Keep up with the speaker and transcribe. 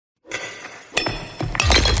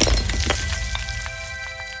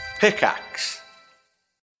Pickaxe.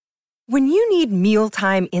 When you need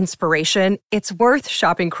mealtime inspiration, it's worth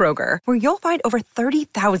shopping Kroger, where you'll find over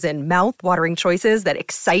 30,000 mouth-watering choices that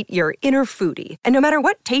excite your inner foodie. And no matter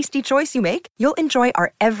what tasty choice you make, you'll enjoy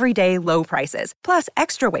our everyday low prices, plus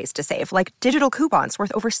extra ways to save, like digital coupons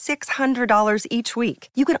worth over $600 each week.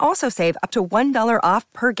 You can also save up to $1 off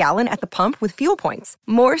per gallon at the pump with fuel points.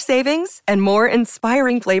 More savings and more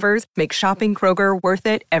inspiring flavors make shopping Kroger worth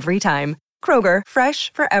it every time. Kroger,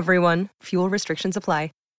 fresh for everyone. Fuel restrictions apply.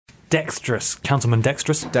 Dexterous. Councilman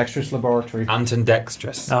Dexterous. Dexterous Laboratory. Anton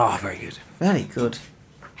Dexterous. Oh, very good. Very good.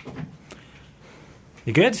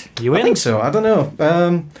 You good? You in? I think so. I don't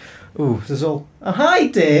know. This is all... hi,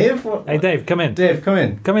 Dave. Hey, Dave, come in. Dave, come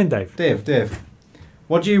in. Come in, Dave. Dave.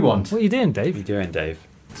 What do you want? What are you doing, Dave? What are you doing, Dave?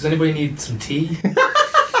 Does anybody need some tea?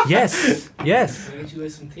 Yes. Can I get you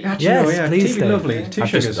guys some tea? Yes, please, Tea Dave. lovely. Two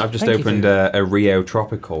sugars. I've just Thank you, opened a Rio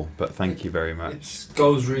Tropical, but thank you very much. It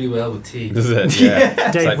goes really well with tea. Does it? Yeah.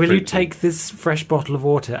 It's Dave, like will you fruit tea. take this fresh bottle of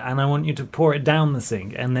water and I want you to pour it down the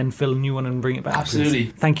sink and then fill a new one and bring it back? Absolutely.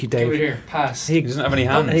 Please? Thank you, Get over Dave. here. Pass. He doesn't have any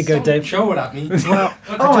hands. Here you go, Don't Dave. show it at me. Well,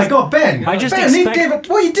 Oh my God, Ben! I just Ben, leave expect- David.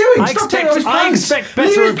 What are you doing? I Stop taking off his I pants. expect Leave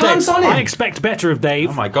better his of pants Dave. on him. I expect better of Dave.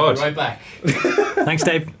 Oh my God. Right back. Thanks,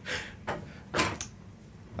 Dave.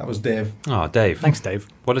 That was Dave. Oh, Dave. Thanks, Dave.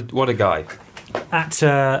 What a guy.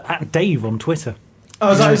 At Dave on Twitter.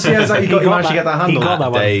 Oh, is that you managed to get that handle? He got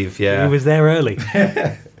that one. Dave, yeah. He was there early.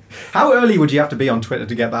 How early would you have to be on Twitter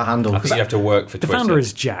to get that handle? I think you have to work for The Twitter. founder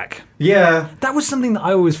is Jack. Yeah. That was something that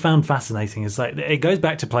I always found fascinating. Is like it goes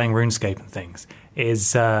back to playing RuneScape and things.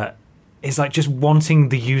 Is like just wanting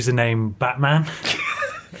the username Batman.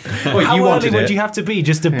 Well, How you early wanted would it. you have to be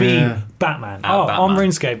just to be Batman? Batman. On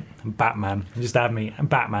RuneScape, Batman. Just add me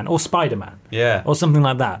Batman or Spider-Man. Yeah. Or something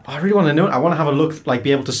like that. I really want to know. I want to have a look, like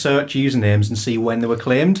be able to search usernames and see when they were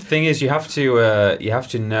claimed. Thing is, you have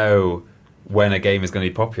to know when a game is going to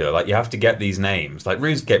be popular. Like you have to get these names. Like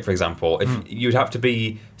RuneScape, for example, if you'd have to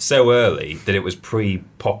be so early that it was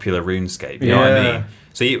pre-popular RuneScape. You know what I mean?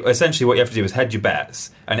 So essentially what you have to do is hedge your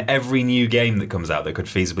bets, and every new game that comes out that could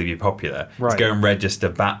feasibly be popular, is go and register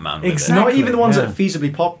Batman with Exactly. Not even the ones that are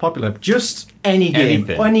feasibly popular. Just any game,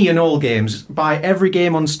 Anything. any and all games. Buy every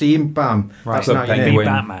game on Steam. Bam. Right. That's So now your Penguin. name. Be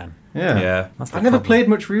Batman. Yeah. Yeah. That's the I never problem. played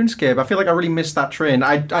much RuneScape. I feel like I really missed that train.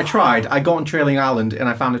 I tried. I got on Trailing Island and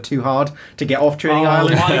I found it too hard to get off Trailing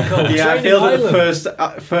Island. Michael, Yeah, I Trailing failed at the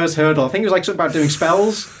Island. first hurdle. I think it was like something about doing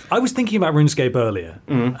spells. I was thinking about RuneScape earlier,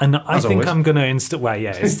 and I As think always. I'm going to install. Well,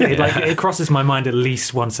 yeah, it crosses my mind at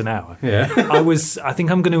least once an hour. Yeah. I think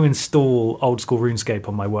I'm going to install old school RuneScape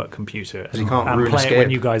on my work computer you can't and play it RuneScape. when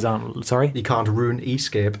you guys aren't. Sorry. You can't ruin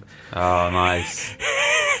Escape. Oh, nice.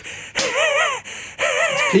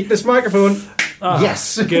 Peek this microphone.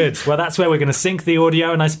 Yes. Good. Well, that's where we're going to sync the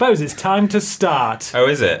audio, and I suppose it's time to start. Oh,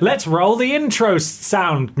 is it? Let's roll the intro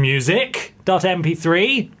sound music.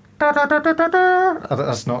 .mp3.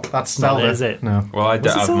 That's not. That's not Zelda. it, is it? No. Well, I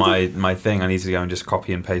don't What's have this my thing. I need to go and just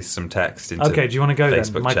copy and paste some text into Okay, do you want to go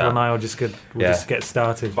Facebook then? Michael chat. and I will just get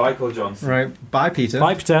started. Michael Johnson. Right. Bye, Peter.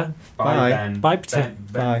 Bye, Peter. Bye. Ben. Bye, Peter.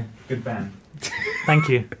 Bye. Good Ben. Thank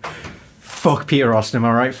you. Fuck Peter Austin.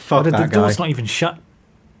 All right. Fuck The that door's guy. not even shut.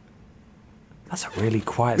 That's a really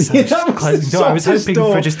quiet sound. Yeah, that was Close- the no, I was softest hoping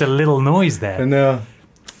door. for just a little noise there. No.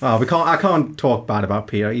 Oh, we can't. I can't talk bad about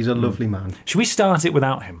Peter. He's a lovely man. Should we start it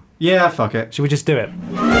without him? Yeah. Fuck it. Should we just do it?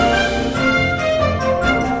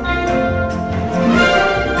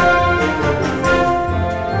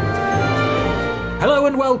 Hello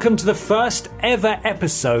and welcome to the first ever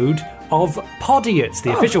episode of Podiots,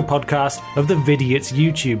 the official podcast of the Vidiots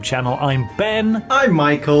YouTube channel. I'm Ben. I'm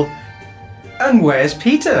Michael. And where's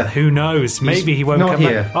Peter? Who knows? Maybe he won't not come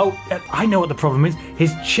here. back. Oh, I know what the problem is.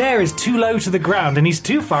 His chair is too low to the ground and he's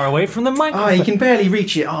too far away from the Oh, microphone. he can barely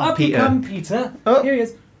reach it. Oh, Up Peter. you come, Peter. Oh. Here he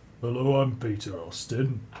is. Hello, I'm Peter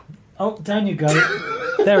Austin. Oh, down you go.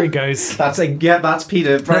 There he goes. That's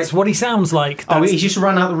Peter. Right. That's what he sounds like. Oh, That's- he just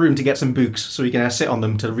ran out of the room to get some books so he can sit on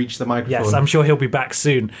them to reach the microphone. Yes, I'm sure he'll be back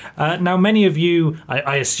soon. Now, many of you,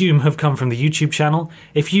 I assume, have come from the YouTube channel.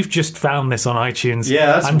 If you've just found this on iTunes,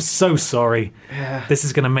 I'm so sorry. Yeah. This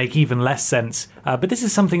is going to make even less sense. But this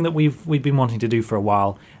is something that we've been wanting to do for a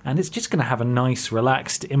while, and it's just going to have a nice,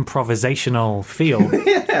 relaxed, improvisational feel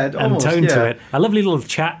and almost, tone to yeah. it. A lovely little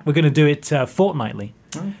chat. We're going to do it fortnightly.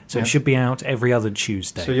 So yeah. it should be out every other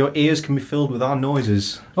Tuesday. So your ears can be filled with our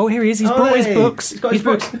noises. Oh, here he is. He's brought his hey, books. he's got his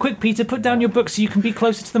books. Quick, Peter, put down your books so you can be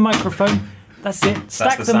closer to the microphone. That's it.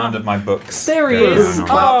 Stack That's the them sound up. of my books. There he going is. on.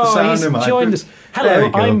 Clap the Oh, sound he's of my joined books. us. There Hello,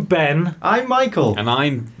 we go. I'm Ben. I'm Michael. And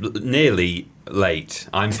I'm nearly late.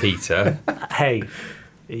 I'm Peter. Hey,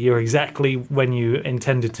 You're exactly when you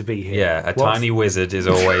intended to be here. Yeah, a tiny wizard is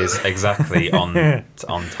always exactly on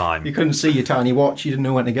time. You couldn't see your tiny watch. You didn't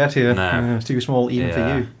know when to get here. No. Yeah, it's too small even for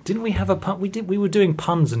Yeah. you. Didn't we have a pun? We were doing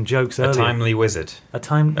puns and jokes A earlier. timely wizard. A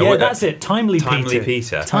time. Oh, Yeah, wait, that's it. Timely Timely Peter.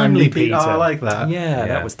 Peter. Timely Peter. Oh, I like that. Yeah, Yeah.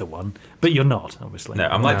 that was the one. But you're not, obviously. No,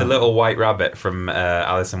 I'm like No. the little white rabbit from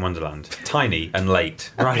Alice in Wonderland. Tiny and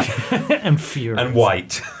late. Right. And furious. And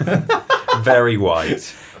white. Very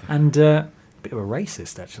white. And a bit of a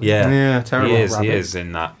racist, actually. Yeah. Yeah, terrible. He rabbit. is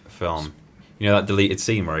in that film. You know that deleted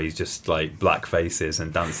scene where he's just like black faces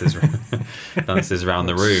and dances around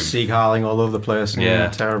the room. Seek howling all over the place. Yeah, Yeah.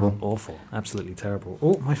 terrible. Awful. Absolutely terrible.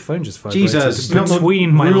 Oh, my phone just vibrated Jesus,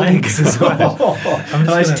 between my legs as well. A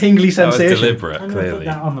nice tingly That was sensation. deliberate, I'm going to put clearly.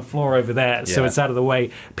 that on the floor over there so Yeah. it's out of the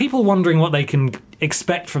way. People wondering what they can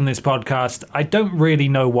expect from this podcast. I don't really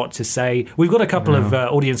know what to say. We've got a couple of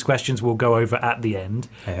audience questions we'll go over at the end.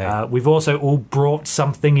 Hey. We've also all brought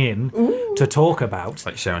something in to talk about.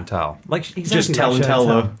 Like show and tell. Like exactly Just tell like and show tell,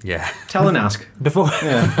 though. Yeah. Tell and ask. Before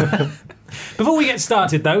Before we get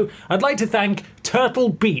started, though, I'd like to thank Turtle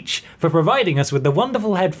Beach for providing us with the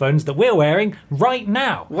wonderful headphones that we're wearing right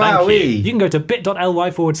now. Wowee. Thank you. You can go to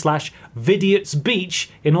bit.ly/VidiotsBeach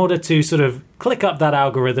in order to sort of click up that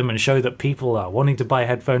algorithm and show that people are wanting to buy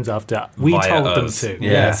headphones after we Via told them us. to.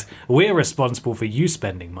 Yeah. Yes. We're responsible for you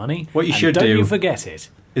spending money. What you and should don't do- you forget it.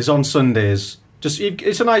 Is on Sundays.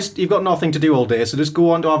 You've got nothing to do all day, so just go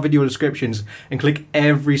onto our video descriptions and click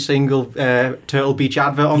every single Turtle Beach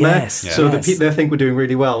advert on Yes, there, so yes. they think we're doing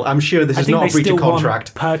really well. I'm sure this I is think not a they breach still of contract.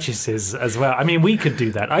 want purchases as well. I mean, we could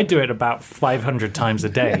do that. I do it about 500 times a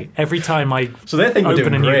day. Every time I So they think we're open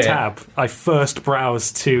doing a new great. tab, I first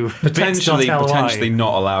browse to Potentially bits.ly.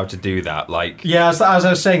 not allowed to do that. Like, Yeah, as I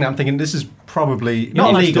was saying that, I'm thinking this is probably You're not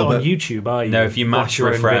allowed to do legal, it but on YouTube, are you? no, if you Watch mash your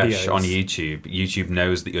own refresh videos. on YouTube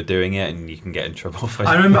knows that you're doing it, and you can get in trouble for.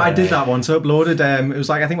 I remember I did that once. I uploaded. It was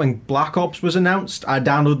like I think when Black Ops was announced, I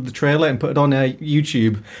downloaded the trailer and put it on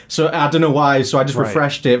YouTube. So I don't know why. So I just Right.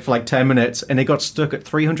 refreshed it for like 10 minutes, and it got stuck at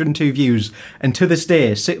 302 views. And to this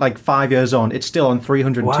day, like 5 years on, it's still on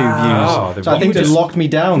 302 Wow. Oh, views. So I think you they just- locked me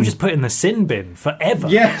down. You just put it in the sin bin forever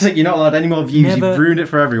Yeah, it's like you're not allowed any more views. Never- You've ruined it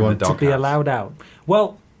for everyone. The to dog be house. allowed out.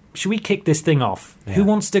 Well, should we kick this thing off? Who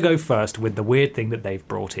wants to go first with the weird thing that they've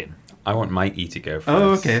brought in? I want Mikey to go first. Oh,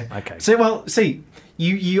 okay. Okay. See,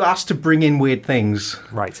 you asked to bring in weird things.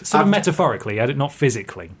 Right, sort of metaphorically, not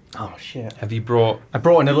physically. Oh shit! Have you brought? I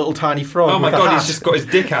brought in a little tiny frog. Oh my with a god, hat. he's just got his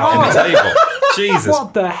dick out on the table. Jesus.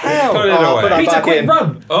 What the hell? Put it Oh, away. put that Peter, back quick, in.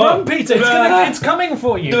 run! Oh. Run, Peter! It's coming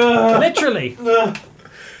for you. Literally.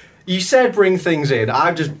 You said bring things in.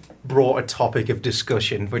 I've just brought a topic of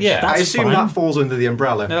discussion, which Yeah, I that's assume fine. that falls under the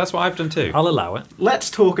umbrella. No, that's what I've done too. I'll allow it. Let's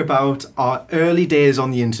talk about our early days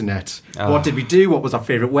on the internet. What did we do? What was our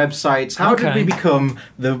favourite websites? How did Okay. we become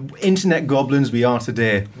the internet goblins we are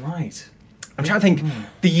today? Right. I'm trying to think.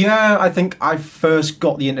 The year I think I first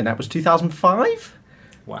got the internet was 2005.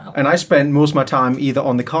 Wow. And I spent most of my time either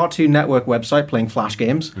on the Cartoon Network website playing Flash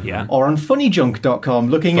games, Yeah. or on funnyjunk.com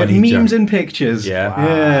looking at Funny memes Junk. and pictures. Yeah. Wow.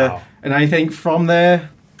 Yeah. And I think from there,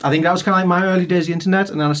 I think that was kind of like my early days of the internet,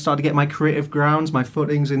 and then I started to get my creative grounds, my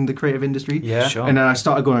footings in the creative industry. Yeah. Sure. And then I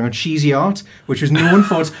started going on cheesy art, which was known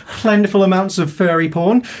for its plentiful amounts of furry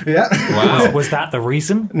porn. Yeah. Wow. Was that the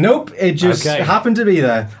reason? Nope, it just Okay. happened to be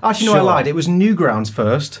there. Actually, no, I Sure. lied. It was Newgrounds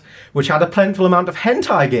first, which had a plentiful amount of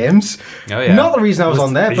hentai games. Oh, yeah. Not the reason I was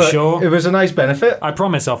on there, Are you but sure? it was a nice benefit. I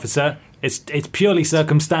promise, officer. It's purely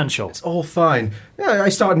circumstantial. All fine. Yeah, I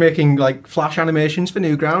started making like Flash animations for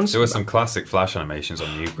Newgrounds. There were some classic Flash animations on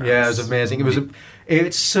Newgrounds. Yeah, it was amazing.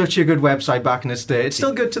 It's such a good website back in its day. It's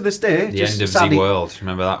still good to this day. The just End of sadly- Z World.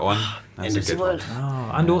 Remember that one? That's End a of Z good one. World.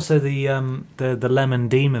 Oh, and also the Lemon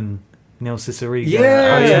Demon, Neil Cicierega.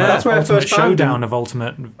 Yeah, that's where I Ultimate first found Showdown him. of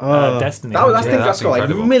Ultimate Oh, Destiny. I Yeah, think that's that's got like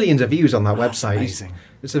incredible. millions of views on that website. amazing.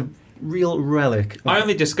 It's a real relic. I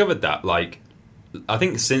only discovered that, like, I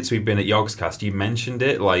think since we've been at Yogscast, you mentioned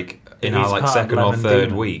it, like, in He's our like part of second or Lemon third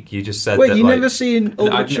Demon. week. You just said Wait, that, you like, never seen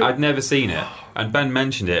Ultimate Show- I'd never seen it. And Ben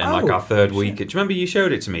mentioned it in, like, Oh, our third week. Do you remember you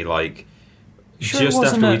showed it to me, like, Sure just it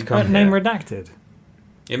wasn't after we'd come at Name here? Redacted.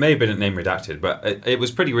 It may have been at Name Redacted, but it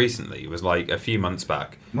was pretty recently. It was, like, a few months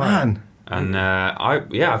back. Man. And, I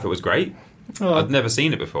thought it was great. Oh. I'd never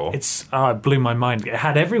seen it before. It blew my mind. It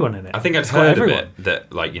had everyone in it. I think I'd It's got heard of everyone. it,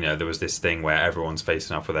 that, like, you know, there was this thing where everyone's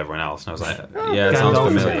facing off with everyone else. And I was like, yeah, it sounds Gandalf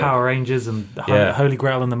and the familiar. Power Rangers and the Yeah. Holy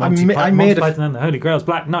Grail and the I Monty made a- Python and the Holy Grail's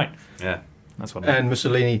Black Knight. Yeah. That's what. And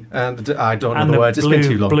Mussolini, and I don't know and the words. It's been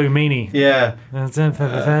too long. Blue meanie. Yeah, I I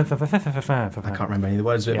can't remember any of the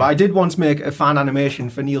words of it. But I did once make a fan animation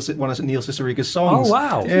for one of Neil Cicerica's songs. Oh,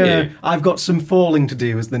 wow. Yeah, Yeah. I've got some falling to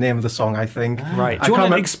do is the name of the song, I think. Right. I Do you want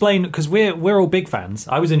can't to remem- explain? Because we're all big fans.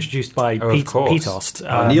 I was introduced by Oh, of Pete course. Ost.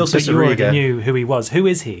 Neil but you already Cicerica. knew who he was. Who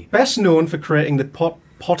is he? Best known for creating the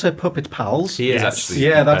Potter Puppet Pals. He is Yes. actually.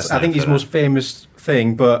 Yeah, that's best I think known his for most that. famous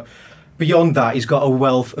thing. But beyond that, he's got a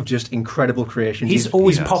wealth of just incredible creations. He's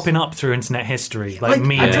always Yes. popping up through internet history, like Like,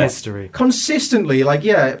 meme I don't- history. consistently,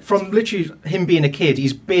 from literally him being a kid,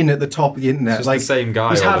 he's been at the top of the internet. It's just the same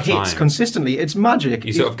guy He's all had the hits time. consistently. It's magic.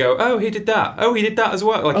 You sort of go, oh, he did that. Oh, he did that as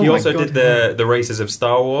well. Like Oh he my also God. did the races of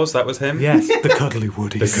Star Wars. That was him. Yes, the cuddly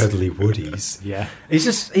woodies. Cuddly Woodies. Yeah.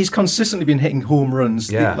 He's consistently been hitting home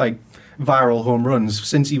runs, Yeah. like viral home runs,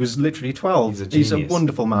 since he was literally 12. He's a He's a genius.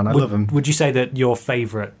 wonderful man. I love him. Would you say that your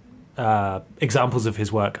favourite examples of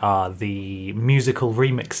his work are the musical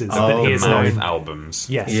remixes that Oh, he The has Mouth known? albums.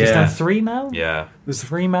 Yes, he's Yeah. done 3 now. Yeah. There's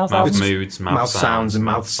 3 mouth Mouth albums, moods, Mouth sounds and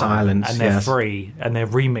mouth silence. and they're yes. free, and they're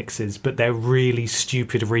remixes, but they're really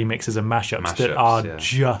stupid remixes and mashups that Mashups, are yeah.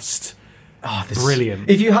 just Oh, this- brilliant.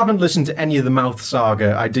 If you haven't listened to any of the Mouth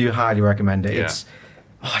Saga, I do highly recommend it. Yeah.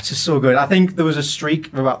 It's just so good. I think there was a streak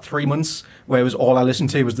of about 3 months where it was all I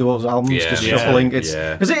listened to was those albums, Yeah, just yeah, shuffling. It's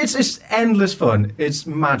yeah. 'cause it's endless fun. It's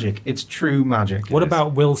magic. It's true magic. What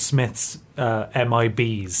about Will Smith's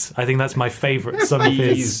MIBs? I think that's my favourite song of his.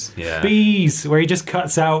 Bees. Yeah. Bees, where he just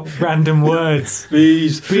cuts out random words.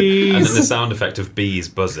 Bees? And then the Bees. sound effect of bees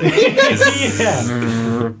buzzing. is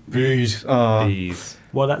Yeah. Bees. Oh, Bees.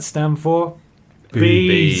 What that stand for?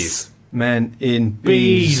 Bees. men in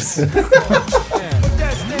Bees. bees.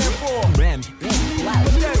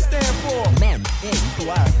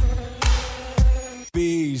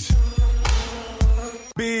 Bees.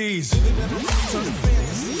 Bees.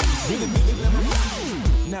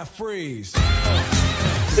 Now freeze.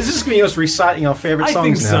 This is going to be us reciting our favourite I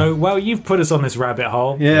think songs now. so. Well, you've put us on this rabbit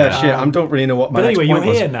hole. Yeah, shit. I don't really know what my But next anyway, you're point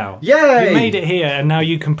was. here now. Yay! You made it here, and now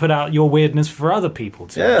you can put out your weirdness for other people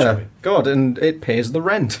to Yeah, enjoy. God, and it pays the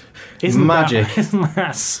rent. Isn't magic. Isn't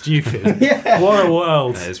that stupid? Yeah. What a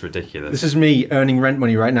world. That is ridiculous. This is me earning rent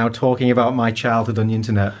money right now, talking about my childhood on the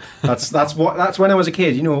internet. That's when I was a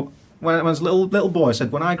kid. You know, when I was a little boy, I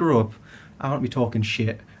said, when I grow up, I want to be talking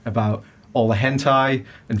shit about all the hentai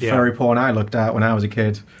and Yeah. furry porn I looked at when I was a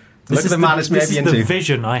kid. Look This at is the man it's made this me is the into.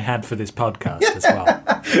 vision I had for this podcast as well.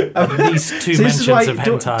 At least 2 See, this mentions is why of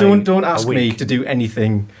hentai. don't a ask me week. to do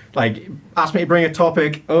anything. Like, ask me to bring a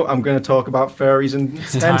topic. Oh, I'm going to talk about furries and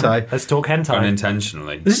hentai. Let's talk hentai.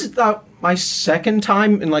 Unintentionally. This is my second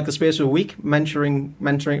time in like the space of a week mentioning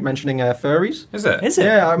furries. Is it? Is it?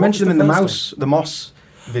 Yeah, I What mentioned them was in the first Moss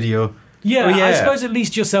video. Yeah, Oh, yeah. I suppose at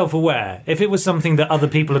least you're self-aware. If it was something that other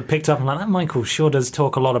people had picked up and like, that Michael sure does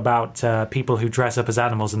talk a lot about people who dress up as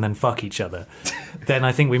animals and then fuck each other, then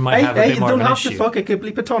I think we might have a Hey, bit you more don't of an have issue. to fuck. It could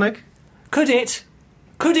be platonic. Could it?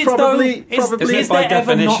 Could it Probably- though? Is, probably. is By there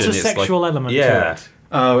ever not definition, a it's like- sexual element yeah. to it?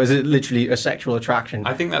 Oh, is it literally a sexual attraction?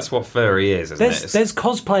 I think that's what furry is, isn't There's, it? It's- there's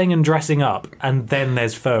cosplaying and dressing up, and then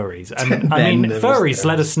there's furries. And I Then mean, there was furries.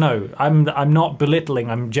 Let furries. us know. I'm not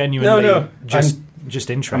belittling. I'm genuinely No. just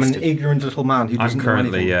I'm interested. an ignorant little man who I'm doesn't know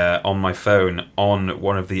currently anything. on my phone on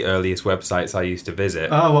one of the earliest websites I used to visit.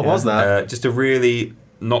 Oh, what was that? Just a really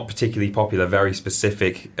not particularly popular, very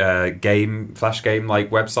specific flash game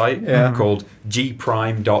like website Yeah. called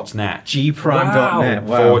gprime.net. Gprime.net.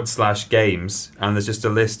 Wow. /games, and there's just a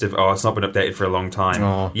list of it's not been updated for a long time.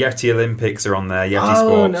 Oh. Yeti Olympics are on there, Yeti Oh,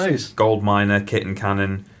 Sports, nice. Gold Miner, Kitten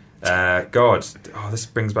Cannon. God, this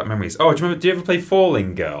brings back memories. Oh, do you ever play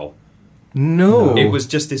Falling Girl? No. It was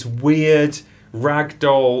just this weird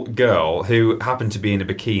ragdoll girl who happened to be in a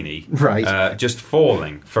bikini, Right. just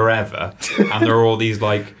falling forever, and there were all these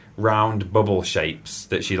like round bubble shapes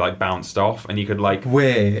that she like bounced off, and you could like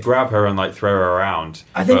Wait. grab her and like throw her around.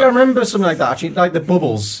 I think But- I remember something like that, actually, like the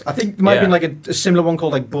bubbles. I think there might have Yeah. been like a similar one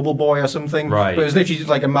called like Bubble Boy or something. Right. But it was literally just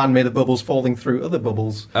like a man made of bubbles falling through other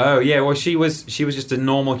bubbles. Oh yeah, well she was just a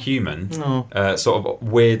normal human, Oh. sort of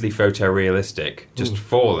weirdly photorealistic, just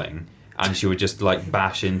falling, and she would just like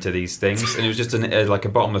bash into these things, and it was just like a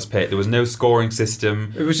bottomless pit. There was no scoring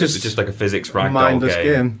system. It was just like a physics ragdoll mindless game.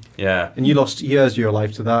 game. Yeah, And you lost years of your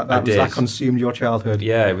life to that. That did. consumed your childhood.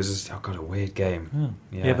 yeah, it was just a weird game.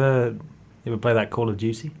 Yeah. You ever play that Call of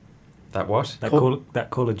Duty? That what? That Call-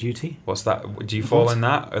 Call of Duty? What's that? Do you fall in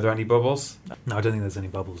that? Are there any bubbles? No, I don't think there's any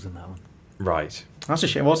bubbles in that one. Right. That's a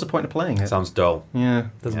shame. What's the point of playing it? Sounds dull. Yeah.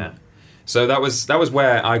 Doesn't Yeah. it? So that was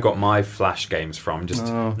where I got my Flash games from, just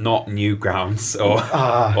not Newgrounds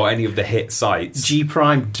or any of the hit sites.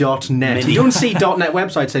 gprime.net. You don't see .net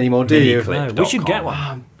websites anymore, do you? Miniclip.com. No, we should get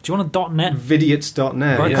one. Do you want a .net?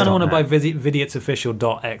 Vidiots.net. But I yeah. kind of want to buy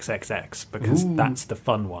Vidiotsofficial.xxx because that's the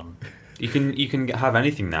fun one. You can have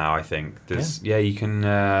anything now. I think you can.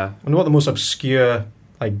 I wonder what the most obscure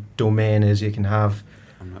domain is you can have.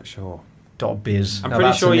 I'm not sure. .biz. I'm Now, pretty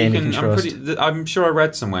that's sure a you name can. I'm sure I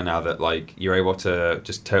read somewhere now that you're able to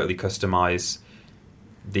just totally customize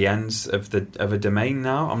the ends of a domain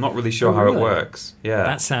now. I'm not really sure how really? it works. Yeah,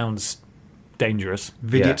 That sounds dangerous.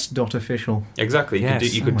 Vidiots.official. Exactly.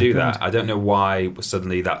 Yes. You could Oh do my that. God. I don't know why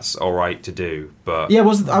suddenly that's all right to do, but Yeah,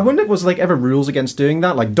 I wonder if was ever rules against doing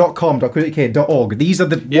that, like .com, .co.uk, .org. These are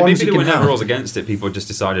the ones maybe you there can were no have. rules against it. People just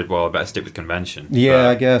decided, well, I better stick with convention. Yeah, But,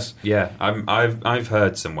 I guess. yeah. I've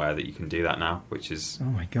heard somewhere that you can do that now, which is Oh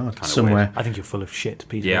my god, Kinda somewhere. I think you're full of shit,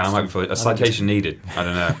 Peter. yeah. I might be full, a citation needed. I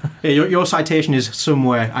don't know. Yeah, your citation is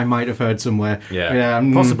somewhere. I might have heard somewhere. Yeah.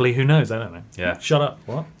 Possibly, who knows? I don't know. Yeah. Shut up.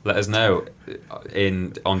 What? Let us know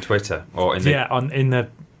on Twitter or in the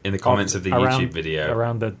in the comments of the around- YouTube video.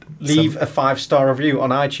 Around the Leave a 5-star review on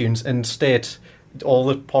iTunes and state all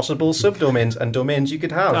the possible subdomains and domains you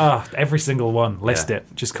could have. every single one. List Yeah. it.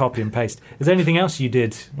 Just copy and paste. Is there anything else you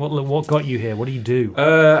did? What got you here? What do you do?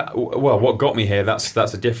 Well, what got me here? That's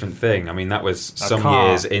a different thing. I mean, that was some car.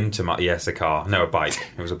 years into my a car. No, a bike.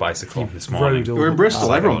 It was a bicycle this morning. Rode all- We're in Bristol.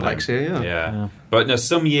 Like Everyone all likes here. Yeah. Yeah. But no,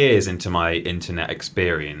 some years into my internet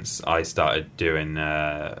experience, I started doing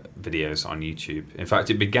videos on YouTube. In fact,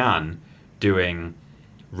 it began doing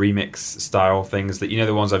remix style things that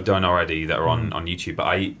the ones I've done already that are on YouTube. But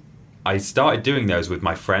I started doing those with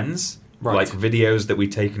my friends, Right. like videos that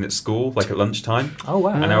we'd taken at school, like at lunchtime. Oh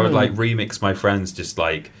wow. And I would remix my friends, just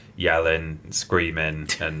yelling, screaming,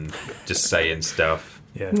 and just saying stuff.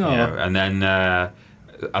 Yeah. No. And then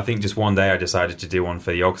I think just one day I decided to do one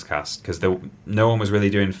for the Yogscast because no one was really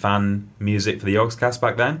doing fan music for the Yogscast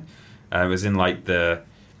back then. It was in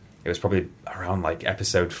it was probably around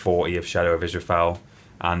episode 40 of Shadow of Israfel,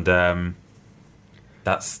 and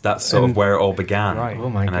that's sort of where it all began. Right. Oh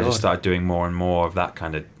my and I god. just started doing more and more of that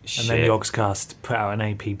kind of And shit. then Yogscast put out an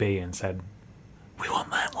APB and said, "We want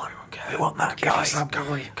that one. We want that guy.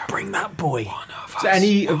 Bring that boy." Do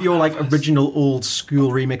any of your original old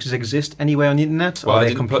school remixes exist anywhere on the internet? Well, or I are they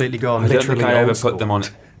didn't completely gone? I don't think Literally I ever old school. put them on.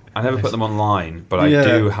 I never put them online, but Yeah.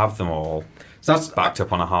 I do have them all So that's backed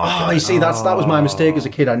up on a hard Oh, drive. you see, that was my mistake as a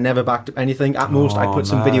kid. I never backed up anything. At most, I put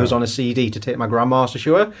some videos on a CD to take my grandma's to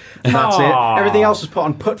show her, and that's it. Everything else was put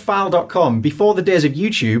on putfile.com before the days of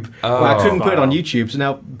YouTube, where I couldn't put it on YouTube. So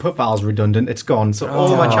now putfile's redundant. It's gone. So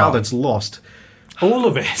all of my childhood's lost. All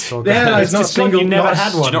of it. Yeah, it's not just gone, single. You never not-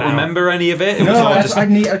 had one. Do you not now. remember any of it? It was No, all I just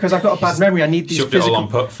need because I've got a bad memory. I need these shoved it all physical. on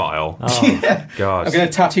put file. Yeah. God, I'm going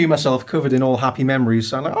to tattoo myself covered in all happy memories.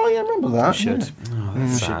 So I'm like, oh yeah, I remember that. Should.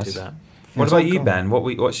 that's Should sad. do that. What It's about all you, gone. Ben?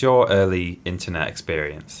 What's your early internet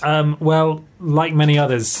experience? Well, like many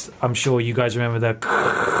others, I'm sure you guys remember the.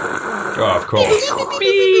 Oh, of course.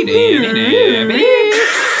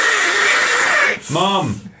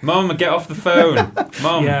 Mom, get off the phone.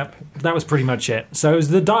 Mom. Yeah, that was pretty much it. So it was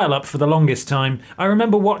the dial-up for the longest time. I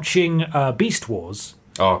remember watching Beast Wars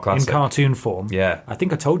Oh, in classic. cartoon form. Yeah. I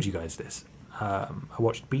think I told you guys this. I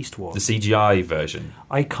watched Beast Wars. The CGI version.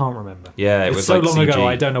 I can't remember. Yeah, it it's was so like long CG. ago.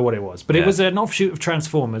 I don't know what it was, but Yeah. it was an offshoot of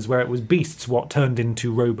Transformers where it was beasts what turned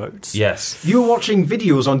into robots. Yes. You were watching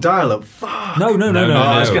videos on dial-up. Fuck. No.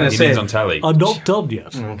 I was gonna he say- means on telly. I'm not done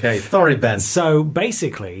yet. Okay, sorry, Ben. So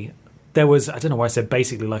basically, there was, I don't know why I said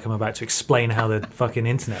basically like I'm about to explain how the fucking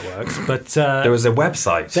internet works, but There was a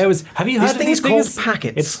website. have you heard This of thing these is called things?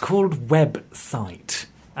 Packets. It's called Website.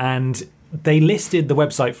 And they listed the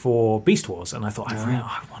website for Beast Wars, and I thought, I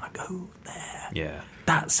want to go there. Yeah.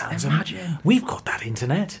 That sounds amazing. We've got that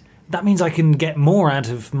internet. That means I can get more out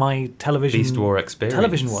of my television. Beast War experience.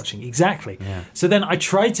 Television watching, exactly. Yeah. So then I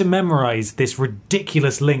tried to memorize this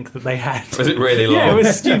ridiculous link that they had. Was it really long? Yeah, it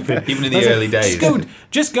was stupid. Even in I the was like, early days.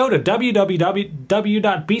 Just go to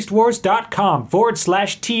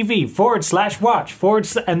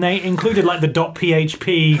www.beastwars.com/TV/watch/ and they included like the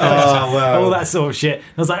 .php, wow. all that sort of shit. And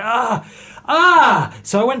I was like,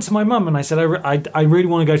 So I went to my mum and I said, I really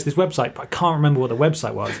want to go to this website, but I can't remember what the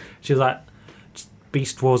website was. She was like,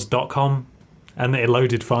 beastwars.com, and it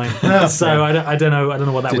loaded fine. So I don't know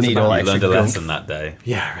what that Didn't was need about. all You learned a Gunk. lesson that day.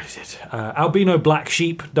 Yeah, I really did.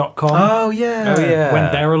 albinoblacksheep.com. Oh yeah. Oh, yeah.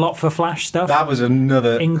 Went there a lot for Flash stuff, That was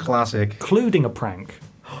another classic. including a prank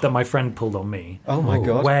that my friend pulled on me. Oh my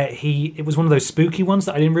god. Where it was one of those spooky ones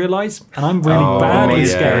that I didn't realise, and I'm really bad yeah. with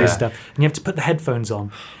scary stuff. And you have to put the headphones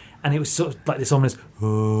on, and it was sort of like this ominous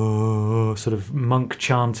sort of monk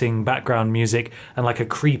chanting background music, and like a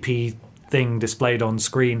creepy thing displayed on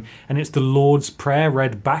screen, and it's the Lord's Prayer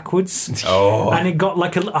read backwards. And it got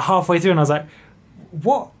like a halfway through, and I was like,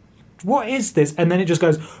 what is this? And then it just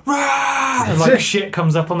goes, rah! And like shit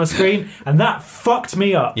comes up on the screen, and that fucked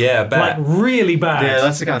me up. Yeah, I bet. Like really bad. Yeah,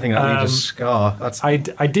 that's the kind of thing that leaves a scar. That's I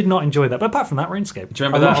did not enjoy that. But apart from that, RuneScape. Do you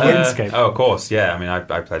remember I that? love RuneScape. Oh, of course, yeah. I mean, I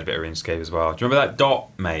played a bit of RuneScape as well. Do you remember that dot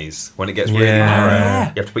maze when it gets really Yeah. narrow? Yeah.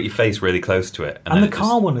 You have to put your face really close to it, And then the it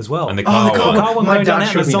car just- one as well. And the car the one. car one My going down dad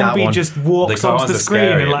there, and the showed me that zombie one. just walks The car onto the ones are screen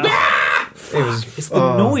scary. and like, it was. it's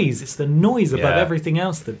the noise. It's the noise above Yeah. everything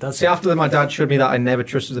else that does See, it. after my dad showed me that, I never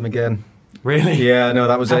trusted him again. Really? Yeah, no,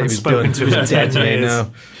 that was it. He Haven't was spoken done. to He him was in dead to 10 me. years.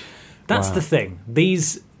 No. That's the thing.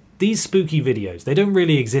 These spooky videos, they don't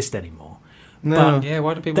really exist anymore. No. But Yeah,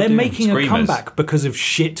 why do people they're do them? making a Screamers. comeback because of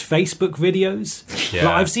shit Facebook videos. Yeah.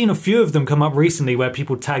 Like, I've seen a few of them come up recently where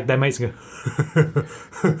people tag their mates and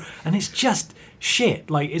go, and it's just shit.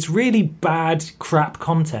 Like, it's really bad, crap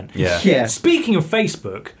content. Yeah. Yeah. Speaking of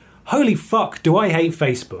Facebook, holy fuck, do I hate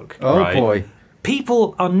Facebook. Oh Right. boy.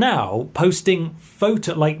 People are now posting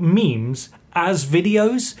memes as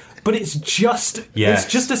videos, but it's just Yes.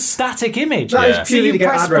 it's just a static image. That is Yeah. purely you to get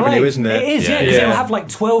press ad revenue, play. isn't it? It is, Yeah. yeah, because Yeah. it'll have like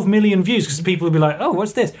 12 million views because people will be like, oh,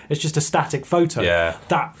 what's this? It's just a static photo. Yeah.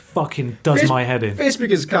 That fucking does my head in. Facebook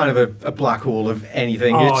is kind of a black hole of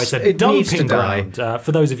anything. Oh, it's a it needs to dumping die. ground.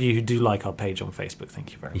 For those of you who do like our page on Facebook,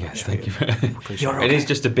 thank you very much. Yes, thank you. Appreciate It is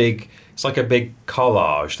just it's like a big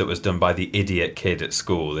collage that was done by the idiot kid at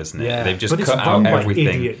school, isn't it? Yeah. They've just But it's cut run out by everything.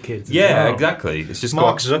 idiot kids as Yeah, well. exactly. It's just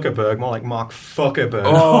Mark got Zuckerberg, more like Mark Fuckerberg.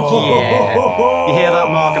 Oh. Yeah. You hear that,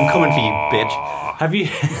 Mark? I'm coming for you, bitch. Have you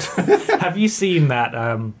have you seen that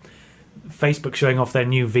Facebook showing off their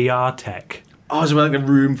new VR tech? Oh, is it like a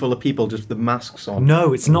room full of people just with the masks on?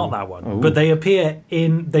 No, it's not that one. But they appear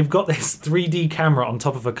they've got this 3D camera on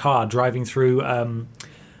top of a car driving through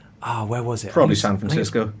where was it? Probably I think San it's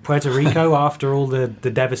Francisco. Puerto Rico after all the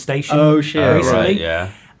devastation. Oh, shit. Oh, recently. right, yeah.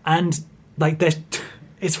 And like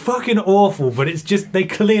it's fucking awful, but it's just they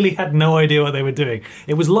clearly had no idea what they were doing.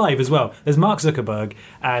 It was live as well. There's Mark Zuckerberg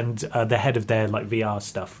and the head of their like VR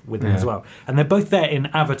stuff with them as well, and they're both there in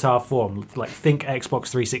avatar form, like think Xbox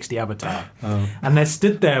 360 avatar. And they're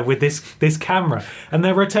stood there with this camera, and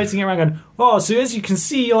they're rotating it around, going, "Oh, so as you can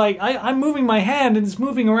see, like I'm moving my hand, and it's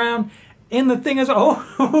moving around." In the thing as well,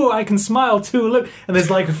 oh, I can smile too. Look, and there's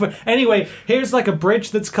like anyway. Here's like a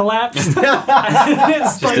bridge that's collapsed. And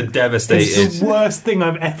it's Just a devastated- It's the worst thing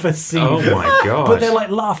I've ever seen. Oh my god! But they're like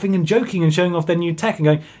laughing and joking and showing off their new tech and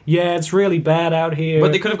going, "Yeah, it's really bad out here."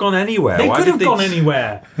 But they could have gone anywhere. They Why could did have gone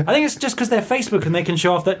anywhere. I think it's just because they're Facebook and they can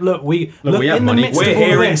show off that look we we have in the money. midst We're of all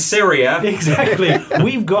here in this, Syria. Exactly.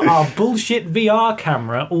 We've got our bullshit VR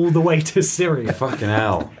camera all the way to Syria. Fucking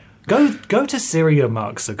hell! Go to Syria,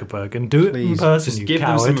 Mark Zuckerberg, and do it in Please. person. Just you give them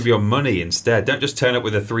coward. some of your money instead. Don't just turn up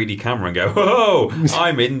with a 3D camera and go, "Oh,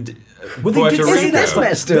 I'm in Well, they Puerto did Rico." say that's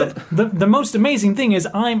messed up. The most amazing thing is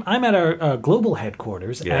I'm at our global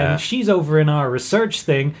headquarters Yeah. and she's over in our research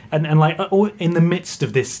thing and like in the midst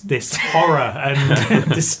of this horror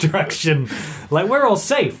and destruction, like we're all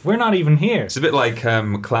safe. We're not even here. It's a bit like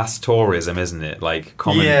class tourism, isn't it? Like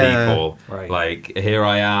common Yeah. people. Right. Like, here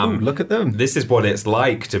I am. Ooh, look at them. This is what it's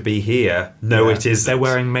like to be here. No, it isn't. They're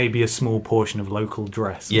wearing maybe a small portion of local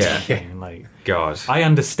dress. or Yeah. something, like God. I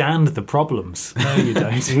understand the problems. No, you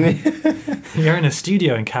don't. You're in a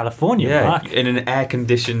studio in California, Yeah, Mark. in an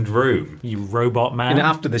air-conditioned room. You robot man. And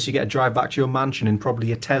after this, you get a drive back to your mansion in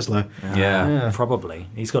probably a Tesla. Yeah. Probably.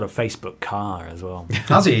 He's got a Facebook car as well.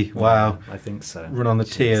 Has he? Wow. I think so. Run on the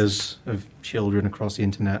tears of children across the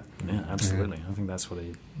internet. Yeah, absolutely. I think that's what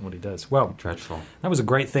he does. Well, Dreadful. that was a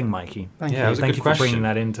great thing, Mikey. Thank Yeah, you. it was a Thank good you question. for bringing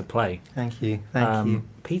that into play. Thank you. Thank you.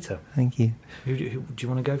 Peter, Thank you. who, do you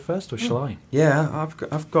want to go first, or shall I? Yeah,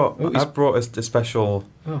 I've brought a special.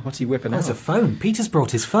 Oh, what's he whipping Oh, out? it's a phone. Peter's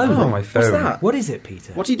brought his phone. Oh, my phone. What's that? What is it,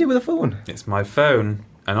 Peter? What do you do with a phone? It's my phone,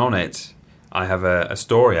 and on it, I have a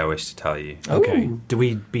story I wish to tell you. Okay. Ooh. Do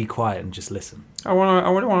we be quiet and just listen? I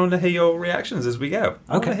want to hear your reactions as we go.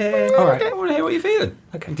 I Okay. want to hear. All right. I want to hear what you're feeling.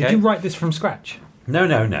 Okay. Did you write this from scratch?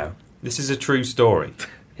 No. This is a true story.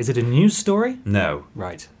 Is it a news story? No,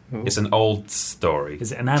 Right. it's an old story.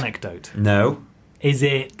 Is it an anecdote? No. Is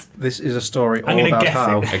it? This is a story I'm all gonna about guess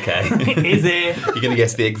how. it. Okay. Is it? You're gonna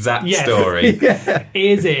guess the exact Yes. story.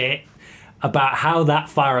 Is it about how that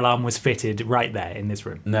fire alarm was fitted right there in this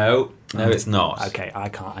room? No, it's not. Okay, I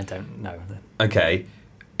don't know. Then. Okay.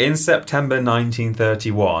 In September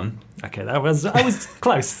 1931, Okay, I was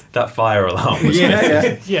close. that fire alarm was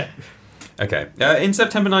Yeah. Yeah. Okay. In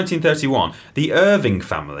September 1931, the Irving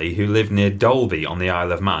family, who lived near Dolby on the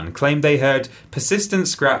Isle of Man, claimed they heard persistent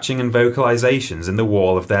scratching and vocalizations in the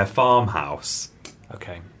wall of their farmhouse.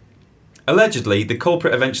 Okay. Allegedly, the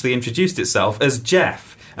culprit eventually introduced itself as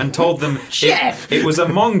Jeff and told them it was a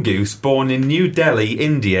mongoose born in New Delhi,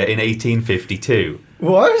 India in 1852.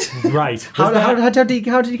 What? Right. How did he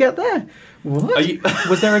get there? What? Are you,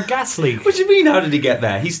 Was there a gas leak? what do you mean, how did he get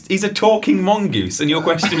there? He's a talking mongoose, and your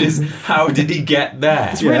question is, how did he get there?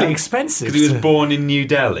 It's really expensive. Because he was born in New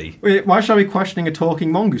Delhi. Wait, why should I be questioning a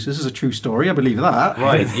talking mongoose? This is a true story. I believe that.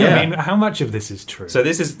 Right, yeah. I mean, how much of this is true? So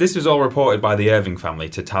this was all reported by the Irving family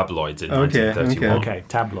to tabloids in 1931. Okay,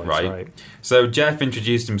 tabloids, right. So Jeff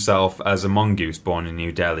introduced himself as a mongoose born in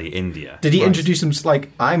New Delhi, India. Did he introduce him like,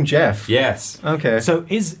 I'm Jeff? Yes. Okay. So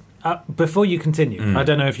is before you continue, I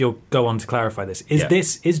don't know if you'll go on to clarify this.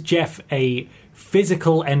 Is Jeff a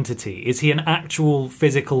physical entity? Is he an actual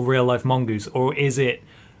physical real life mongoose, or is it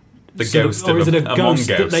The ghost of a a ghost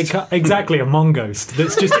that mongoose. they exactly a mongoose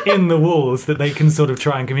that's just in the walls that they can sort of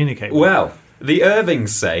try and communicate with? Well, the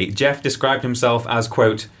Irvings say Jeff described himself as,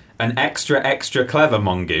 quote, an extra clever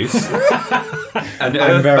mongoose, an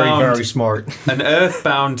I'm very, earthbound, very smart. an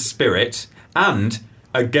earthbound spirit, and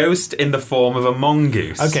a ghost in the form of a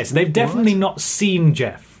mongoose. Okay, so they've definitely not seen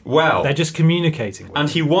Jeff. Well, They're just communicating with and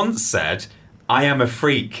him. he once said, I am a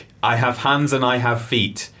freak. I have hands and I have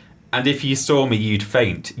feet. And if you saw me, you'd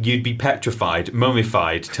faint. You'd be petrified,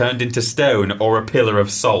 mummified, turned into stone, or a pillar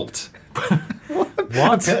of salt.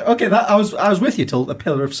 What? Okay, I was with you till a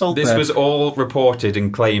pillar of salt. This there. was all reported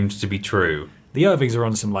and claimed to be true. The Irvings are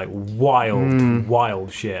on some like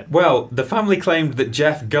wild shit. Well, the family claimed that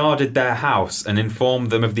Jeff guarded their house and informed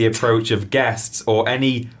them of the approach of guests or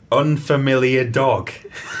any unfamiliar dog.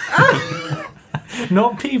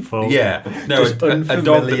 Not people. Yeah, no, Just a dog that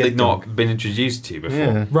unfamiliar they'd dog. not been introduced to before.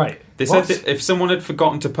 Yeah. Right. They said that if someone had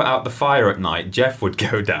forgotten to put out the fire at night, Jeff would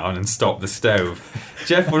go down and stop the stove.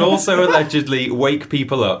 Jeff would also allegedly wake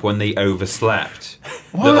people up when they overslept.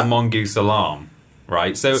 Little mongoose alarm.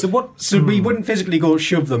 Right, so what? So we wouldn't physically go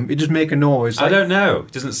shove them. He'd just make a noise. I don't know.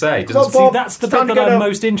 It doesn't say. It Well, doesn't See, Bob, that's the it's time bit to that get I'm up.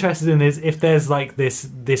 most interested in is if there's like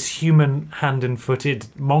this human hand and footed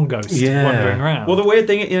mongoose wandering around. Well, the weird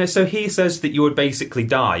thing, so he says that you would basically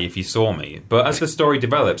die if you saw me. But as the story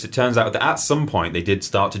develops, it turns out that at some point they did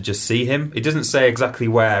start to just see him. It doesn't say exactly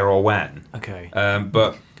where or when. Okay.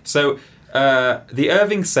 The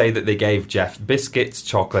Irvings say that they gave Jeff biscuits,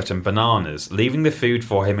 chocolate, and bananas, leaving the food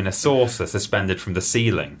for him in a saucer suspended from the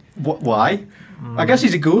ceiling. Why? I guess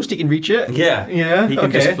he's a ghost. He can reach it. Yeah. Yeah. He can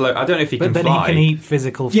okay. just float. I don't know if he But can then fly. he can eat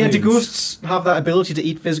physical foods. Yeah, do ghosts have that ability to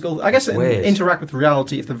eat physical? I guess they Weird. interact with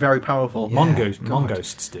reality if they're very powerful.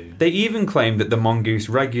 Mongoosts do. They even claim that the mongoose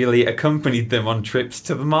regularly accompanied them on trips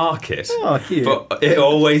to the market. Oh, cute. But it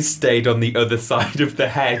always stayed on the other side of the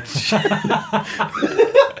hedge.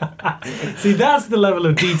 See, that's the level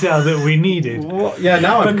of detail that we needed. What? Yeah,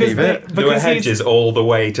 now I Because believe it. There were Because hedges all the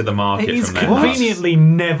way to the market He's from their house. conveniently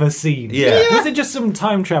never seen. Yeah. Was it just some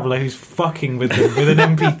time traveller who's fucking with them with an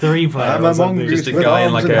MP3 player I'm or a something? mongoose. Just a With guy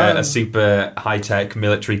in arms like and a hands. super high-tech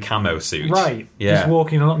military camo suit. Right. Yeah. Just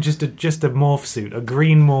walking along, just a morph suit, a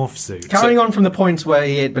green morph suit. Carrying on from the points where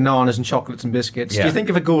he ate bananas and chocolates and biscuits, do Yeah. you think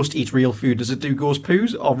if a ghost eats real food, does it do ghost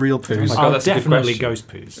poos or real poos? my God, Oh, that's a good definitely question. ghost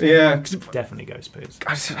poos. Yeah, 'cause Definitely ghost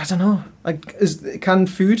poos. I don't know. Like, can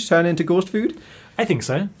food turn into ghost food? I think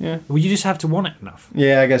so. Yeah. Well, you just have to want it enough.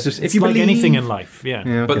 Yeah, I guess if It's you like believe anything in life. Yeah.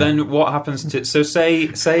 Yeah, But okay. then what happens to... So say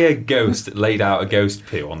a ghost laid out a ghost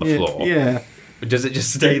poo on the floor. Yeah, Does it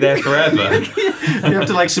just stay there forever? you have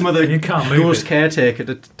to like some other You can't move ghost it. caretaker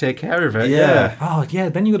to take care of it. Yeah. Oh yeah.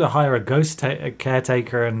 Then you got to hire a ghost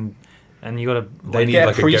caretaker and you got to. They need get a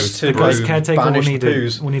like a priest ghost to The brew. ghost caretaker will banish need, the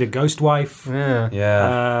poos. will need a ghost wife Yeah.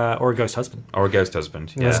 Yeah. or a ghost husband. Or a ghost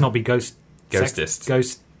husband. Yeah. Let's not be ghost. Ghostist.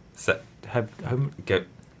 Ghost. Se- Ghostophobic.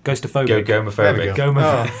 Gomophobic. There we go.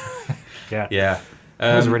 Gomophobic. Oh. Yeah. Yeah.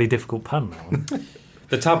 That was a really difficult pun. That one.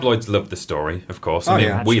 The tabloids love the story, of course. Oh, I mean,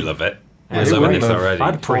 yeah. we love it. Yeah, We're it's loving great. this already.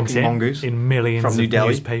 I'd print Talking it mongoose in millions from New of Delhi.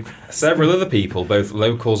 newspapers. Several other people, both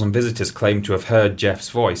locals and visitors, claim to have heard Jeff's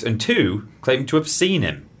voice, and two claim to have seen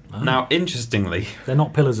him. Now, interestingly, They're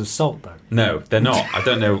not pillars of salt, though. no, they're not. I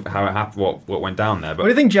don't know how it happened, what went down there, What do you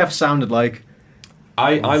but think Jeff sounded like?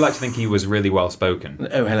 I like to think he was really well spoken.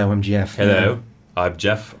 Oh, hello, I'm Jeff. Hello, I'm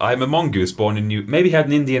Jeff. I'm a mongoose born in New. Maybe he had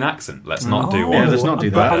an Indian accent. Let's not do Yeah, one. let's not do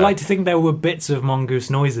But that. I like to think there were bits of mongoose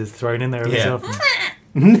noises thrown in there every Yeah. so often.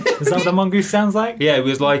 Is that what a mongoose sounds like? Yeah, it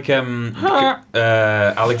was like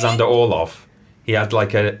Alexander Orlov. He had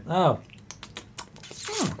like a Oh,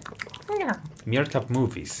 Meerkat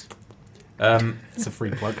movies. it's a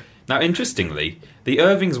free plug. Now, interestingly, the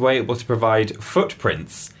Irvings were able to provide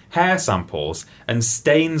footprints, hair samples, and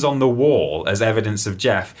stains on the wall as evidence of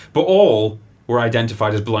Jeff, but all were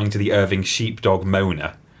identified as belonging to the Irving sheepdog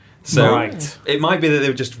Mona. So Right. it might be that they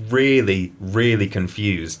were just really, really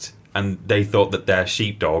confused, and they thought that their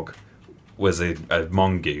sheepdog was a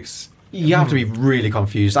mongoose. You have to be really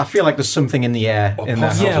confused. I feel like there's something in the air Or in there.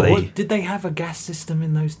 possibly- Yeah, Lovely. did they have a gas system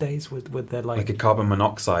in those days with their Like a carbon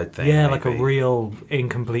monoxide thing. like a maybe. real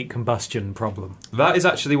incomplete combustion problem? That is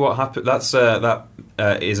actually what happened.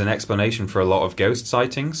 That is an explanation for a lot of ghost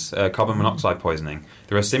sightings, carbon monoxide poisoning.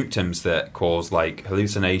 There are symptoms that cause like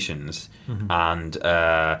hallucinations and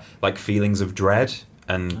like feelings of dread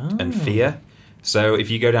and fear. So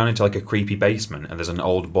if you go down into like a creepy basement and there's an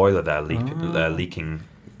old boiler there leaking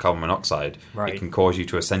carbon monoxide, Right. it can cause you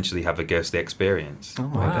to essentially have a ghostly experience. Oh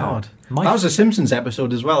my Wow. god. My That was a Simpsons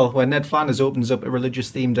episode as well, where Ned Flanders opens up a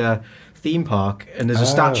religious-themed theme park, and there's a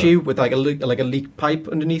statue with like a leak pipe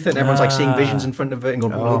underneath it, and everyone's like seeing visions in front of it and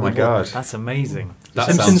going, Oh my god. That's amazing. That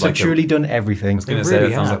Simpsons sounds have like truly done everything. I was going to They say really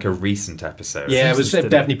that sounds have. like a recent episode. Yeah, it was Simpsons did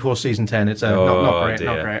definitely post season 10. It's not Oh, great,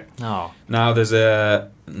 not dear. great. Oh. Now there's a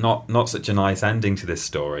not such a nice ending to this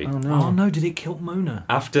story. Oh no, did it kill Mona?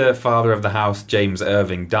 After father of the house, James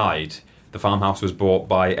Irving, died, the farmhouse was bought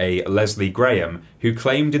by a Leslie Graham, who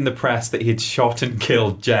claimed in the press that he had shot and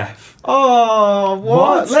killed Jeff. Oh,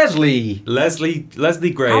 what? What? Leslie! Leslie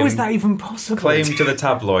Graham How is that even possible? claimed to the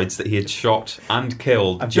tabloids that he had shot and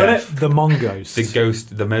killed I've got Jeff. The Mongos. The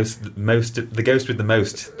ghost, the ghost with the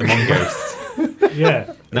most, the mongoose.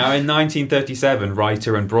 Yeah. Now, in 1937,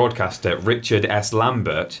 writer and broadcaster Richard S.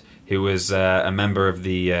 Lambert, who was a member of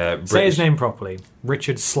the Say his name properly.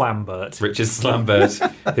 Richard Slambert. Richard Lambert,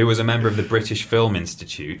 who was a member of the British Film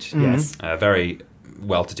Institute, Yes. a very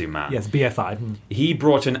well-to-do man. Yes, BFI. He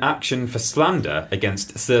brought an action for slander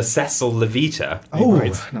against Sir Cecil Levita Oh,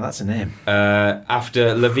 no, that's a name.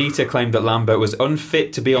 after Levita claimed that Lambert was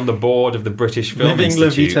unfit to be on the board of the British Film Living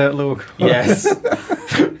Institute. Levita look. Yes,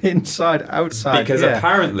 Inside, outside. because yeah.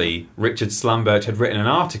 apparently Richard Slambert had written an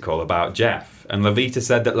article about Jeff, and Levita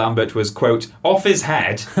said that Lambert was, quote, off his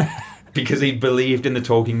head because he believed in the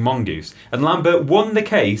talking mongoose. And Lambert won the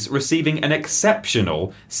case, receiving an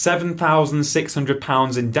exceptional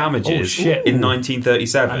 £7,600 in damages Oh, shit. in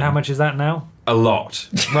 1937. And how much is that now? A lot.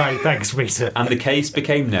 Right, thanks, Rita. And the case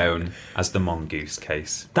became known as the mongoose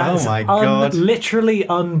case. That's Oh my God. literally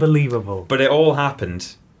unbelievable. But it all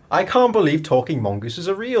happened. I can't believe talking mongooses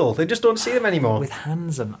are real. They just don't see them anymore. With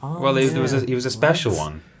hands and arms. Well, he was a special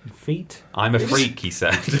one. Feet. I'm a freak, he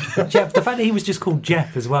said. Jeff. The fact that he was just called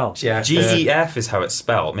Jeff as well. Yeah. G-E-F is how it's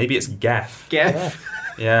spelled. Maybe it's Geff. Geff.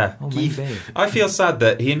 Yeah. Oh, maybe. I feel sad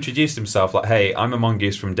that he introduced himself like, hey, I'm a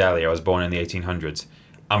mongoose from Delhi. I was born in the 1800s.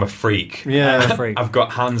 I'm a freak. Yeah. Freak. I've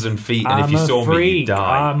got hands and feet, and I'm if you a saw me, freak. you'd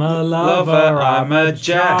die. I'm a lover. I'm a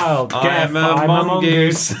Jeff. child. I'm a Geff,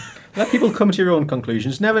 mongoose. Let people come to your own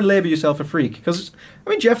conclusions. Never label yourself a freak. Because, I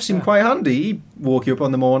mean, Jeff seemed quite handy. He woke you up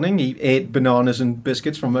on the morning. He ate bananas and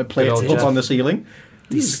biscuits from a plate Good old up Jeff. on the ceiling.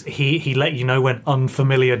 He let you know when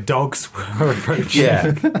unfamiliar dogs were approaching.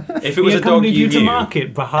 Yeah. If it was He a dog accompanied you to knew,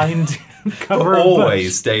 market behind but cover of always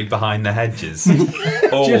bush. stayed behind the hedges.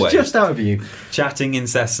 Always. Just out of view. Chatting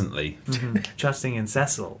incessantly. Trusting in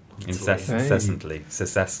Cecil. Incessantly.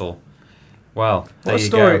 Cecil. Well, there What you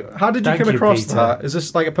story? go. How did you Thank come you, across Peter. that? Is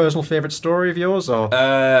this like a personal favourite story of yours? Or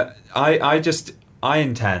I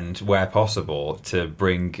intend, where possible, to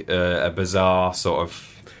bring a bizarre sort of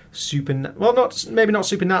well, maybe not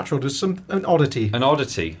supernatural, just an oddity. an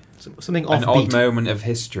oddity, Something an odd offbeat. moment of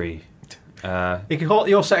history. You can call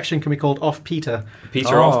your section can be called Off Peter.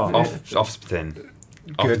 Peter Oh. Offspin.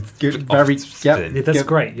 Good, good, Off- very, Offspin. Yeah, that's Yep.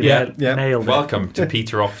 great. You Yeah. Yeah. nailed it. Welcome to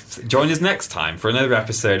Peter Off. Join us next time for another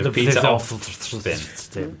episode of Peter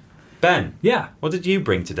Offspin. Ben, Yeah. what did you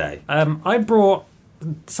bring today? I brought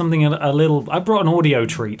something a little. I brought an audio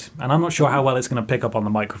treat, and I'm not sure how well it's going to pick up on the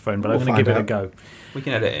microphone, but I'm We'll going to give it a find go. We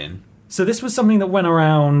can edit in. So this was something that went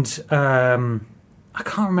around. I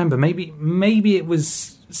can't remember. Maybe it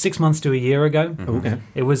was 6 months to a year ago. Okay.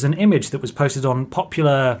 It was an image that was posted on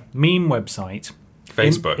popular meme website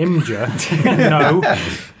Facebook. Imgur. No.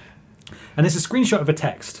 And it's a screenshot of a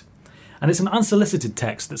text. And it's an unsolicited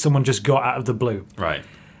text that someone just got out of the blue. Right.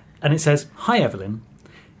 And it says, "Hi Evelyn,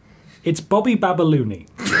 it's Bobby Babalooni.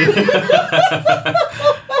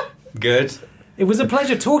 Good. It was a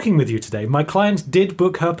pleasure talking with you today. My client did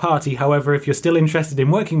book her party. However, if you're still interested in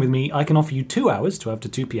working with me, I can offer you 2 hours, 12 to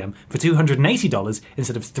 2 p.m., for $280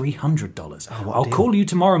 instead of $300. I'll call you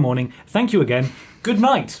tomorrow morning. Thank you again. Good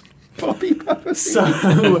night." Bobby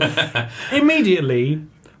Babalooni. So, immediately,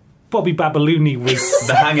 Bobby Babalooni was...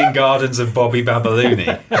 The Hanging Gardens of Bobby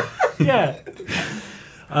Babalooni. Yeah.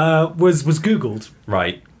 Was Googled.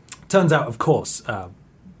 Right. Turns out, of course,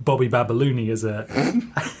 Bobby Babalooni is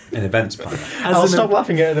An events planner. I'll stop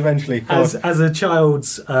laughing at it eventually. Go on. as a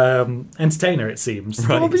child's entertainer, it seems.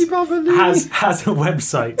 Right. Bobby Babalooni. Has a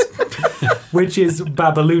website, which is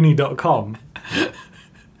babalooni.com.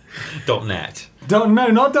 .net. No,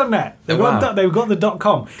 not .net. They've got the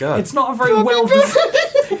 .com. God. It's not a very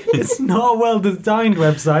it's not a well-designed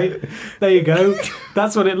website. There you go.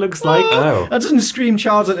 That's what it looks like. Oh. That doesn't scream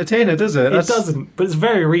child's entertainer, does it? It doesn't, but it's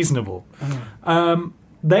very reasonable.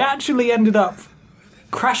 They actually ended up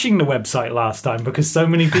crashing the website last time because so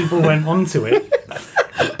many people went onto it.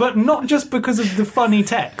 But not just because of the funny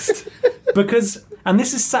text. And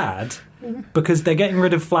this is sad, because they're getting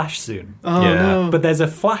rid of Flash soon. Oh, Yeah. no. But there's a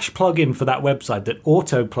Flash plugin for that website that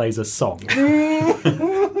auto plays a song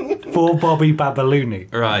for Bobby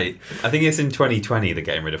Babalooni. Right. I think it's in 2020 they're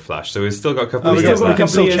getting rid of Flash, so we've still got a couple Oh, of yeah, years we left. can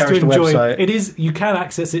still years cherish the website. It is. You can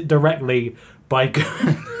access it directly by.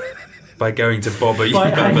 By going to Bobby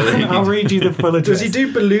I'll Babalooni. read you the full address. Does he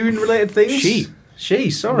do balloon-related things?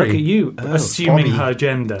 She. Sorry. Look at you, assuming Bobby. her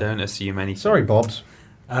gender. Don't assume anything. Sorry, Bobs.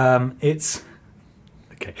 It's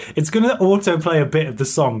okay. It's going to autoplay a bit of the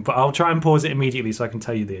song, but I'll try and pause it immediately so I can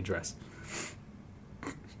tell you the address.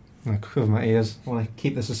 I'll cover my ears. I want to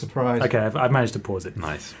keep this a surprise. Okay, I've managed to pause it.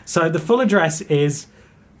 Nice. So the full address is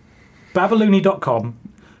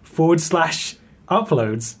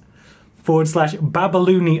babalooni.com/uploads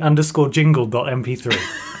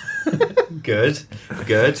 /babalooni_jingle.mp3. Good.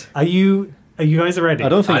 Are you guys ready? I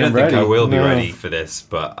don't think I don't I'm think ready. I will be No. ready for this,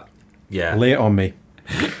 but yeah. Lay it on me.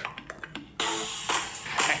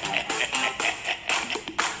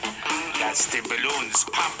 That's the balloons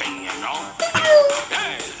popping, you know.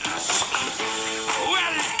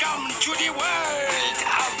 Welcome to the world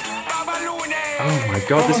of Babalooni. Oh my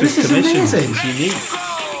god, this this was is commissioned. amazing. It's unique.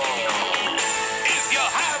 If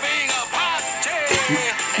you're having a party,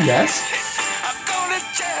 Yes. I'm gonna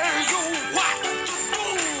tell you what to do.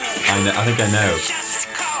 I think I know. Just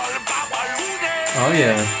call Babalooni. Oh,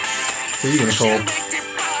 yeah. Who are you going to She'll call? make the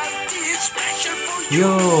party special for you.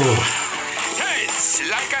 Yo, It's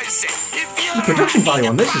like I said, if you're The production value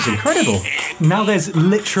on this is incredible. now there's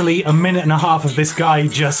literally a minute and a half of this guy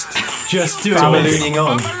just doing this. Ballooning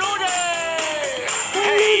on. Babalooni.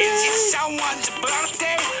 Hey, is it someone's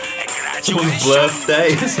birthday? Someone's Congratulations.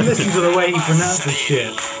 birthday. Just listen to the way he pronounces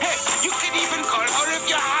shit. Hey, you can even call her if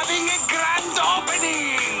you're having a grand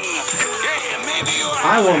opening. Hey, maybe you're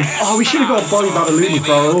Oh, we should have got Bobby Babalooni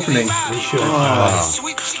for our opening. We should.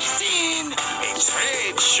 Sweet 16. It's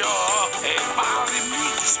trade show, a bar and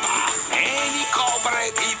meat spa, any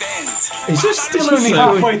corporate event. Is this Still still only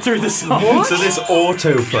halfway through the song. So this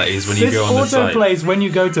auto plays when you This go on the auto site. plays when you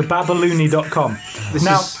go to babalooni.com.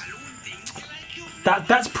 Now,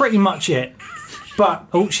 that's pretty much it. But,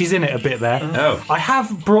 she's in it a bit there. Oh. I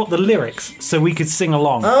have brought the lyrics so we could sing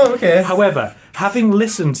along. Oh, okay. However, having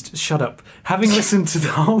listened to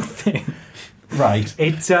the whole thing, Right.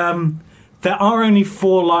 there are only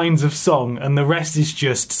 4 lines of song and the rest is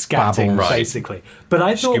just scatting, Babble. Right. basically. But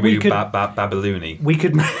I thought we could... Babalooni. We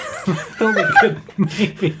could, thought we could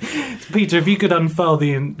maybe, Peter, if you could unfurl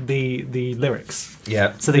the lyrics,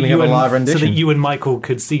 Yeah. so that Can we have a live rendition? you and Michael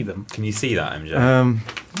could see them. Can you see that, MJ?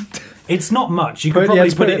 It's not much. You could Put- probably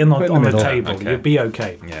yeah, put it in put it in on the the middle. table. Okay. You'd be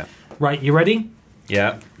okay. yeah. Right, you ready?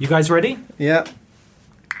 Yeah. You guys ready? Yeah.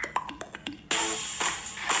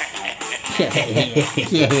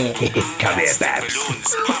 Come here, Babs.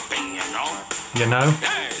 Balloons popping, you know. You know,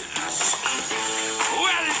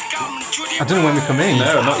 Welcome to the I don't know when we come in.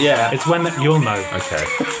 No, not yet. it's when you'll know. Okay.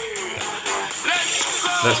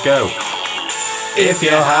 Let's go. Let's go. If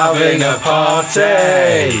you're having a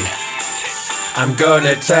party, I'm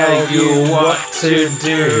gonna tell you what to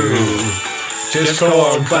do. Just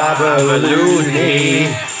call Babalooni.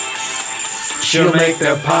 She'll make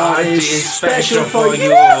the party special for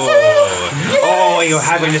you. Oh, you're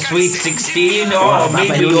having a sweet 16 or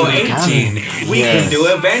maybe you're 18. We can do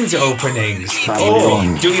event openings.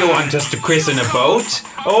 Oh, do you want us to christen a boat?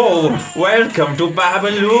 Oh, welcome to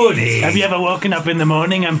Babalooni. Have you ever woken up in the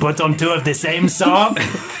morning and put on 2 of the same song?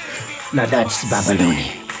 Now that's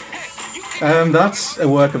Babalooni. That's a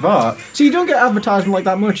work of art. So you don't get advertisement like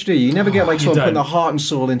that much, do you? You never get like you someone putting don't. their heart and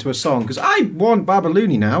soul into a song. Because I want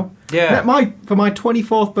Babalooni now. Yeah. For my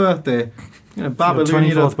 24th birthday. You know, Your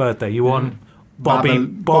Babalooni. 24th birthday. You want Bobby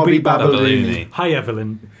Babalooni. Hi,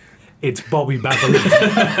 Evelyn. It's Bobby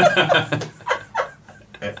Babalooni.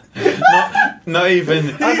 Not even.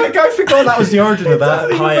 I think I forgot that was the origin of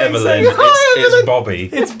that. Hi, Evelyn. Hi, It's Bobby.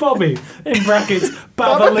 It's Bobby, in brackets,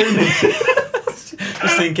 Babalooni.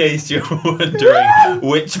 Just in case you're wondering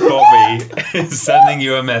which Bobby is sending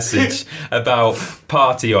you a message about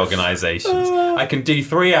party organisations, I can do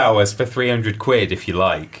 3 hours for 300 quid if you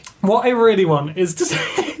like. What I really want is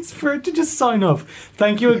for it to just sign off.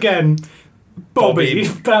 Thank you again, Bobby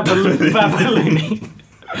Babalooni.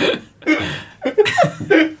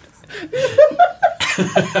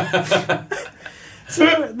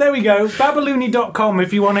 So there we go, babalooni.com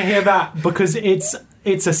if you want to hear that, because it's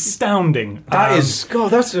astounding. That is,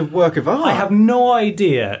 God, that's a work of art. I have no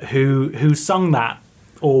idea who sung that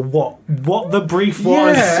or what the brief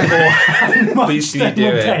was or how much Please they do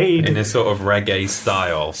were it paid. in a sort of reggae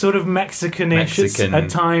style. Sort of Mexican-ish Mexican. at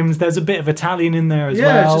times. There's a bit of Italian in there as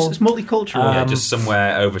yeah, well. it's multicultural. Yeah, just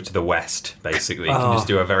somewhere over to the west, basically. You can just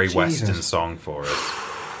do a very Jesus. Western song for us.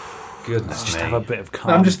 Goodness just me. have a bit of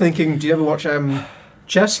calm. I'm just thinking, do you ever watch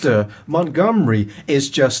Chester? Montgomery is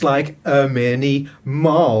just like a mini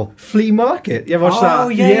mall flea market. You ever watch that? Oh,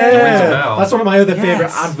 yeah. Rings a bell. That's one of my other favourite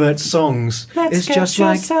Yes. advert songs. Let's it's get just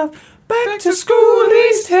like yourself back to school,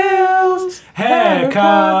 East Hills.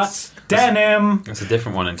 Haircuts, denim. It's a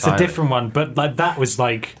different one It's a entirely. different one, but like that was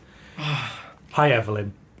like, hi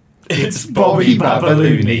Evelyn. It's Bobby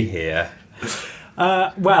Babalooni here.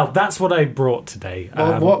 Well, that's what I brought today.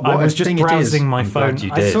 What I was a just thing it browsing is. my I'm phone. glad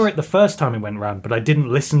you I did. saw it the first time it went round, but I didn't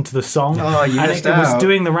listen to the song. Oh, you and missed it was out.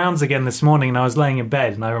 doing the rounds again this morning, and I was laying in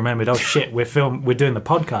bed, and I remembered, oh shit, we're doing the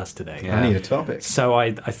podcast today. Yeah. I need a topic. So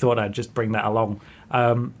I thought I'd just bring that along.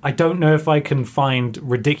 I don't know if I can find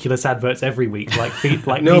ridiculous adverts every week, like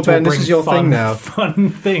No, people Ben, this bring is your fun, thing now. fun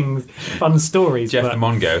things, fun stories. Jeff but the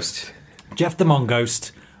Monghost. Jeff the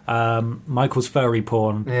Monghost, Michael's furry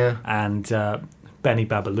porn, Yeah. and Benny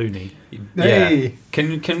Babalooni. Hey. Yeah.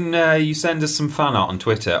 Can you send us some fan art on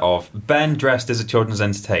Twitter of Ben dressed as a children's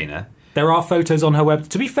entertainer? There are photos on her web.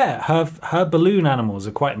 To be fair, her balloon animals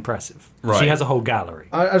are quite impressive. Right. She has a whole gallery.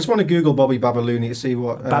 I just want to Google Bobby Babalooni to see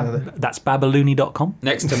what. That's babalooni.com.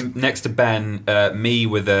 Next to Ben, me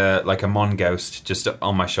with a Monghost just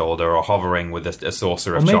on my shoulder, or hovering with a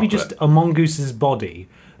saucer Or of maybe chocolate. just a mongoose's body,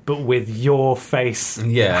 but with your face,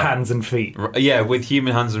 Yeah. hands and feet. Yeah, with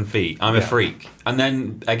human hands and feet. I'm a Yeah. freak. And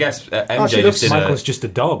then I guess she MJ looks- just did Michael's just a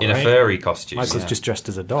dog, in right? a furry costume. Michael's yeah. just dressed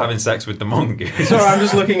as a dog. having sex with the mongoose. Sorry, I'm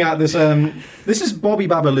just looking at this. This is Bobby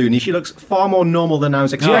Babalooni. She looks far more normal than I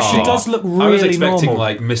was expecting. she does look I was really expecting normal.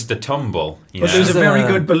 like Mr. Tumble. You But know? there's a very Uh,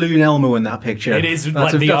 good balloon Elmo in that picture. It is That's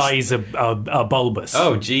like the that's- eyes are bulbous.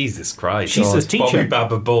 Oh Jesus Christ! She's a teacher.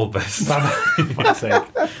 Bobby Baba Bulbous. For fuck's sake.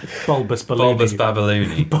 Bulbous balloon. Bulbous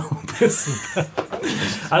Babalooni.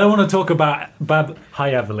 I don't want to talk about Hi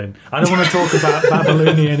Evelyn. I don't want to talk about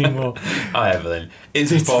Babalooni anymore. Hi Evelyn.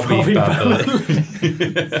 It's Bobby Bobby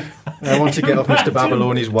Babalooni. I want to get off Mr.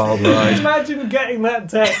 Babalooni's wild ride. Imagine getting that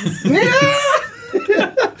text.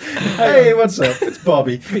 Hey, what's up? It's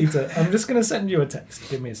Bobby. Peter, I'm just going to send you a text.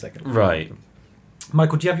 Give me a second. Right.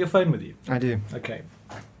 Michael, do you have your phone with you? I do. Okay.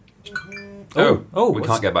 Oh, we what's-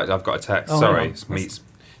 can't get back. I've got a text. Oh, Sorry, hang on. it's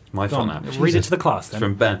my Go fault on, now. read it to the class It's then.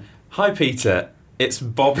 from Ben. Hi Peter. It's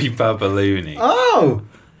Bobby Babalooni. Oh!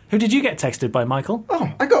 Who did you get texted by, Michael?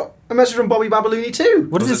 Oh, I got a message from Bobby Babalooni too.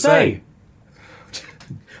 What does does it it say?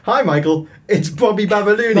 Hi, Michael. It's Bobby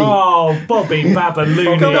Babalooni. Oh, Bobby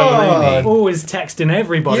Babalooni. Come on. Always texting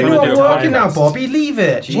everybody. You're gonna not do a working now, podcast. Bobby. Leave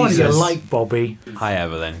it. What do you Jesus. like, Bobby? Hi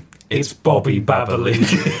Evelyn. It's Bobby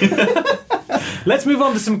Babalooni. Let's move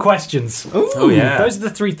on to some questions. Oh yeah. Those are the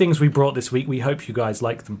three things we brought this week. We hope you guys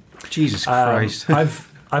like them. Jesus Christ.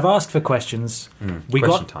 I've asked for questions. We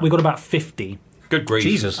question got time. we got about 50. Good grief.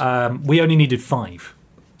 Jesus. We only needed 5.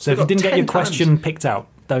 So if you got didn't get 10 your question picked out,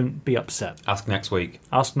 don't be upset. Ask next week.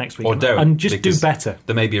 Ask next week Or don't. and just do because better.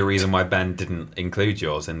 There may be a reason why Ben didn't include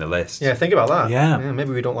yours in the list. Yeah, think about that. Yeah.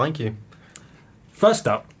 Maybe we don't like you. First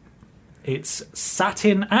up, it's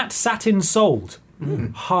Satin at Satin Sold.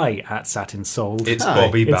 Hi at Satin Sold. It's Hi.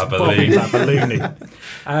 Bobby It's Bobby Babalooni.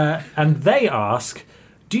 Babalooni. And they ask,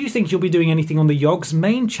 do you think you'll be doing anything on the Yogs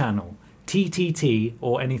main channel, TTT,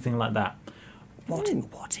 or anything like that? What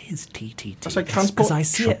is TTT? That's like transport. Because I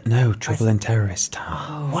see it. No, Trouble in Terrorist.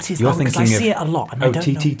 What is You're that? Because I thinking see of- it a lot, and I don't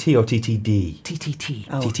know. TTT or TTD? TTT.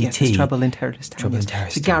 Oh, TTT. yes, it's Trouble in Terrorist Town. Trouble in yes.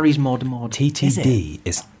 Terrorist It's Town. Gary's Mod Mod. TTD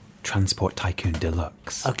is Transport Tycoon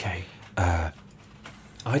Deluxe. Okay.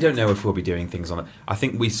 I don't know if we'll be doing things on it. I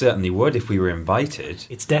think we certainly would if we were invited.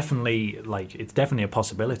 It's definitely a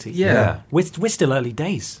possibility. Yeah. We're still early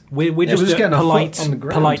days. We're Yeah, we're just, just getting our polite, foot on the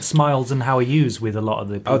ground. polite smiles and how are yous with a lot of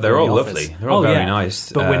the people Oh, they're in all the lovely. office. They're all very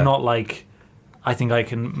nice. But we're not like I think I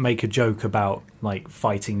can make a joke about like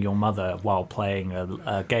fighting your mother while playing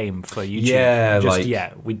a game for YouTube. Yeah, just like-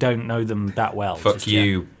 yet. We don't know them that well. Fuck just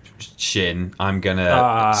you, Shin. I'm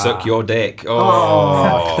gonna suck your dick.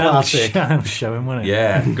 Oh. Yet. Classic. That'll show him, won't it?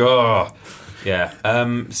 Yeah, go. Yeah.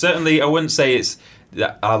 Certainly, I wouldn't say it's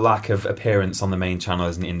that our lack of appearance on the main channel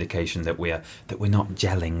is an indication that we're not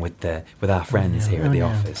gelling with our friends here at the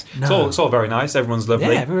office. No. It's all very nice. Everyone's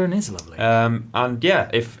lovely. Yeah, everyone is lovely. And yeah,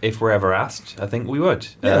 if we're ever asked, I think we would.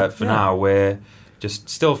 Yeah, For now, we're just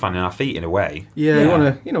still finding our feet in a way. Yeah, Yeah. we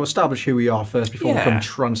want to, establish who we are first before Yeah. we come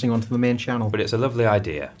trancing onto the main channel. But it's a lovely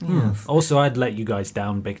idea. Also, I'd let you guys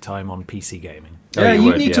down big time on PC gaming. Oh, yeah, you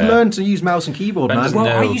would, need to yeah. learn to use mouse and keyboard, Ben man. doesn't Well,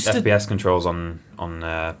 I know used to- FPS controls on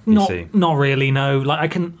PC. Not really. No,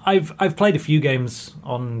 like I've played a few games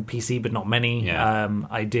on PC, but not many. Yeah.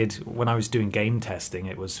 I did when I was doing game testing.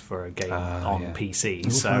 It was for a game on yeah.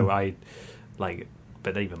 PC, so I like.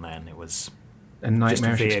 But even then, it was A just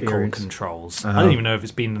nightmarish vehicle experience. controls. Oh. I don't even know if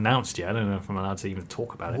it's been announced yet. I don't know if I'm allowed to even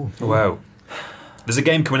talk about it. Whoa. There's a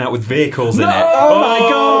game coming out with vehicles in it. Oh my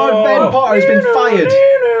God, Ben Potter has been fired.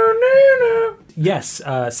 Yes,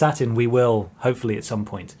 Satin, we will hopefully at some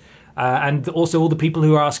point. And also all the people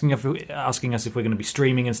who are asking us if we're going to be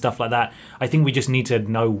streaming and stuff like that. I think we just need to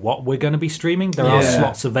know what we're going to be streaming. There are Yeah.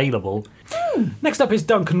 slots available. Next up is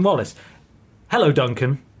Duncan Wallace. Hello,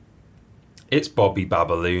 Duncan. It's Bobby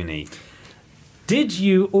Babalooni. Did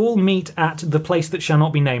you all meet at the place that shall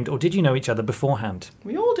not be named, or did you know each other beforehand?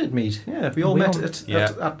 We all did meet. Yeah, we all We met all-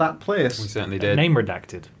 at that place. We certainly did. Name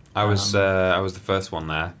redacted. I was the first one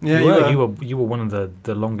there. Yeah, you were one of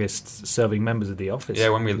the longest serving members of the office. Yeah,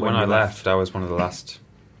 when I you left, I was one of the last,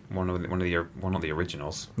 one of the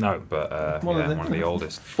originals. No. But One one of of the- the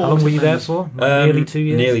oldest. How long were you there for? Nearly 2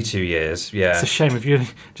 years. Nearly 2 years. Yeah. It's a shame. If you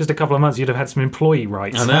just a couple of months, you'd have had some employee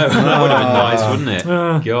rights. I know. That would have been nice, wouldn't it?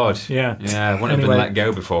 God. yeah. Yeah, I wouldn't have Anyway. been let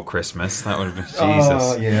go before Christmas. That would have been Jesus.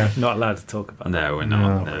 Oh, yeah. Not allowed to talk about. No, we're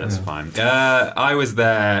not. No, that's fine. I was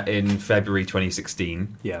there in February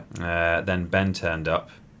 2016. Yeah. Then Ben turned up.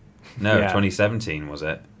 No, Yeah. 2017 was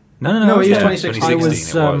it? No, No, I it was there. 2016. I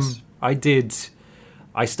 2016 was. it was.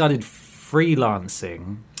 I started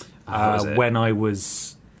freelancing was it? when I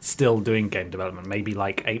was still doing game development, maybe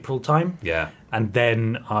like April time, Yeah. and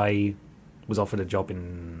then I was offered a job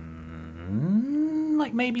in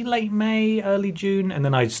like maybe late May, early June, and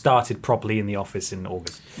then I started properly in the office in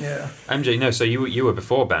August. Yeah. MJ, no, so you were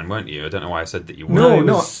before Ben, weren't you? I don't know why I said that you were.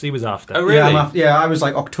 No, he was after. Oh, really? Yeah, I was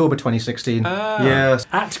like October 2016. Yeah.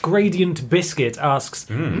 At Gradient Biscuit asks,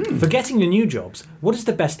 for getting your new jobs, what is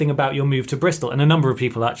the best thing about your move to Bristol? And a number of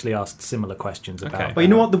people actually asked similar questions about Okay. But you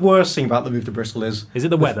know what the worst thing about the move to Bristol is? Is it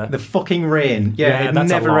the weather? The fucking rain. Yeah, Yeah, it that's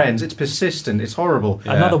a never lot. ends. It's persistent. It's horrible.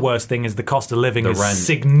 Yeah. Another worst thing is the cost of living The is rent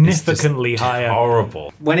significantly is just higher. Horrible.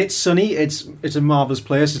 When it's sunny, it's a marvellous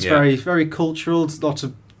place. It's Yeah. very, very cultural. It's lots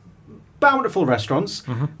of bountiful restaurants,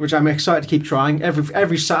 which I'm excited to keep trying.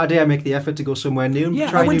 Every Saturday I make the effort to go somewhere new and Yeah,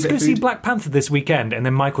 try I a new went to bit go of see food. Black Panther this weekend, and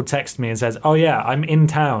then Michael texts me and says, "Oh yeah, I'm in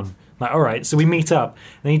town." Like, all right, so we meet up,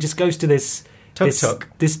 and he just goes to this Tuk Tuk.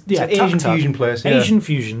 This It's an Asian Tuk Tuk. fusion place, yeah. Asian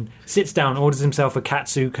fusion. Sits down, orders himself a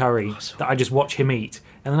katsu curry Oh, that I just watch him eat,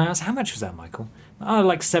 and then I ask, "How much was that, Michael?" Oh,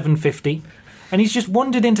 like $7.50. And he's just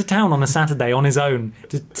wandered into town on a Saturday on his own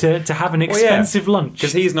to have an expensive lunch.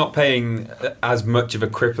 Because he's not paying as much of a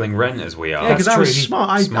crippling rent as we are. Yeah, because That's I was true.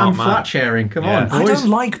 smart. Smart I'm man. flat sharing. Come Yeah. on, I boys. don't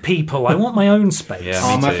like people. I want my own space. Yeah.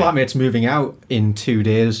 Oh, Me my too. flatmate's moving out in 2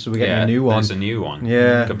 days, so we're getting a new one. There's a new one.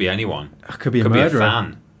 Yeah. Could be anyone. I could be a Could be a murderer.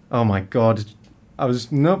 fan. Oh my god. I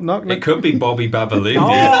was not. It could be Bobby Babalooni.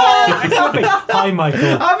 Hi,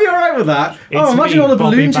 Michael. I'd be alright with that. It's imagine me, all the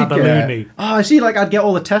Bobby balloons you'd Babalooni. get. Oh, I see. Like I'd get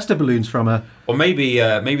all the tester balloons from her. Or maybe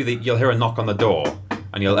you'll hear a knock on the door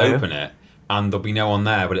and you'll open it and there'll be no one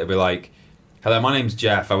there, but it'll be like, "Hello, my name's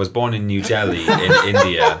Jeff. I was born in New Delhi in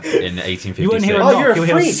India in 1856." You won't hear a Oh, knock. you're a You'll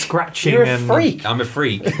hear freak. scratching You're a and freak. I'm a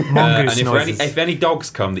freak. Mongoose and noises. if any dogs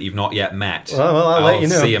come that you've not yet met, Well, I'll let you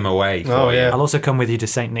know. see them away for Oh, you. yeah. I'll also come with you to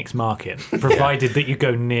St. Nick's Market, provided that you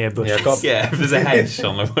go near bushes. Yeah, God. Yeah, if there's a hedge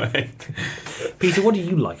on the way. Peter, what do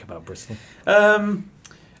you like about Bristol?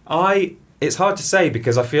 It's hard to say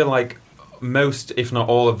because I feel like most, if not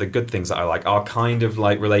all, of the good things that I like are kind of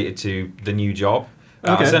like related to the new job.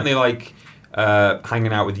 I Okay. certainly like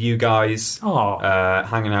hanging out with you guys, Oh.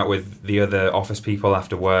 hanging out with the other office people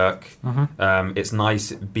after work. It's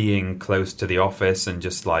nice being close to the office and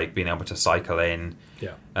just like being able to cycle in.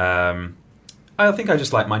 Yeah. I think I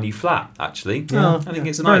just like my new flat, actually. Yeah. I think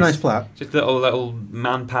it's Very nice. nice flat. Just a little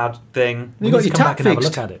man pad thing. You got your come tap back and have a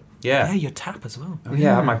fixed. look at it. Yeah. Yeah, your tap as well. Oh,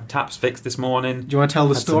 yeah, I had my taps fixed this morning. Do you want to tell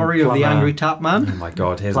the Had some story of the plumber- angry tap Oh man? my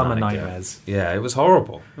god, here's Plumber an anecdote. nightmares. Yeah, it was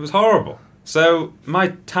horrible. It was horrible. So my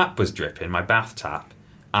tap was dripping, my bath tap,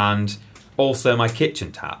 and also my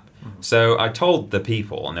kitchen tap. So I told the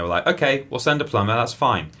people, and they were like, okay, we'll send a plumber, that's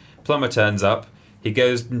fine. Plumber turns up, he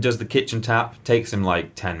goes and does the kitchen tap, takes him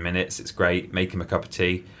like 10 minutes, it's great, make him a cup of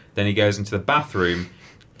tea. Then he goes into the bathroom,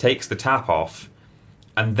 takes the tap off,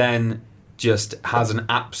 and then just has an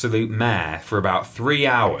absolute mare for about 3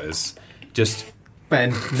 hours. Just...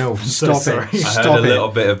 Ben, no, stop sorry. it. I Stop heard a it. little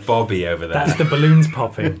bit of Bobby over there. That's the balloons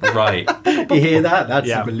popping. Right. You hear that? That's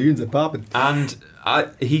Yeah. the balloons are popping. And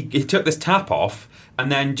he took this tap off and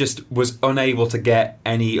then just was unable to get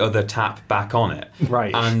any other tap back on it.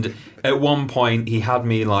 Right. And at one point he had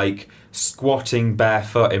me like squatting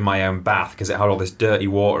barefoot in my own bath because it had all this dirty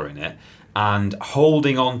water in it, and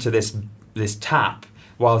holding on to this tap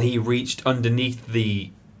while he reached underneath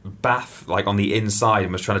the bath, like on the inside,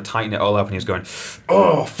 and was trying to tighten it all up, and he was going,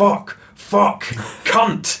 oh, fuck,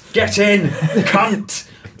 cunt, get in, cunt.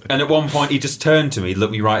 And at one point he just turned to me,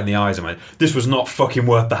 looked me right in the eyes, and went, this was not fucking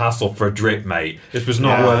worth the hassle for a drip, mate. This was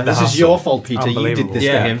not worth the This hassle. is your fault, Peter. You did Unbelievable. this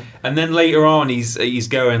to him. And then later on he's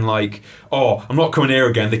going like, oh, I'm not coming here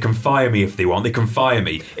again, they can fire me if they want, they can fire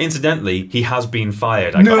me. Incidentally, he has been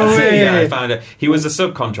fired. No way. Yeah, I found it. He was a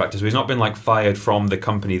subcontractor, so he's not been like fired from the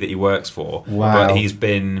company that he works for. Wow.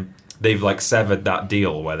 But they've like severed that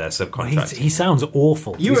deal where they're subcontracting. He sounds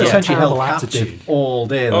awful. You He's were got a essentially held terrible captive attitude. all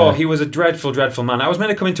day. Oh, there. he was a dreadful, dreadful man. I was meant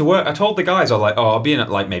to come into work. I told the guys, I was like, I'll be in at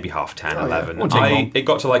like maybe 10:30, yeah. 11. Won't take long. It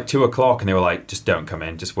got to like 2 o'clock and they were like, just don't come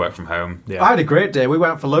in, just work from home. Yeah. I had a great day. We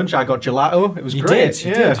went for lunch. I got gelato. It was You great. did,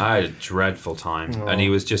 you yeah. did. I had a dreadful time, and he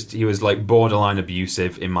was like borderline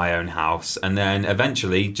abusive in my own house, and then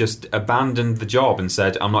eventually just abandoned the job and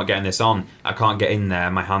said, I'm not getting this on, I can't get in there,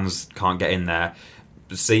 my hands can't get in there,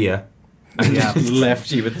 see ya. Yeah. Left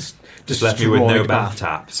you with this. Just left me with no destroyed bath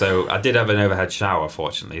tap. So I did have an overhead shower,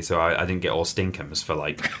 fortunately, so I didn't get all stinkums for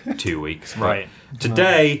like 2 weeks. But Right.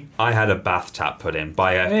 today I had a bath tap put in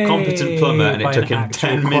by a competent plumber, and by it took an him actual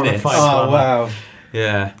 10 minutes. qualified Oh plumber. wow!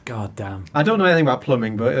 Yeah. God damn. I don't know anything about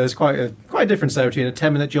plumbing, but there's quite a difference there between a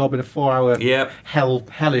 10-minute job and a 4-hour Yep.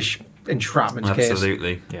 hellish entrapment case.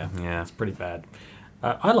 Absolutely. Yeah. Yeah. It's pretty bad.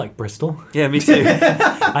 I like Bristol. Yeah, me too.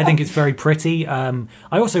 I think it's very pretty. I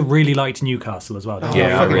also really liked Newcastle as well. don't you?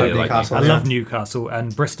 Yeah, I fucking really like like Newcastle. I yeah. love Newcastle,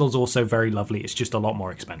 and Bristol's also very lovely. It's just a lot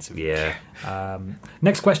more expensive. Yeah.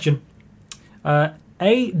 Next question.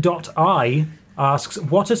 A.I asks,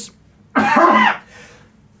 what is...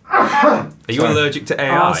 Are you allergic to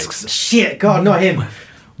AI? asks, Shit, God, not him.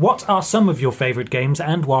 what are some of your favourite games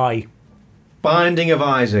and why? Binding of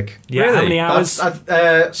Isaac. Yeah, how Really? many hours?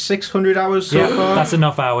 That's 600 hours so yeah, far. that's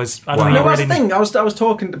enough hours. I Wow. don't No, know that's the really... thing. I was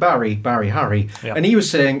talking to Harry, Yeah. and he was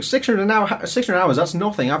saying 600 hours. That's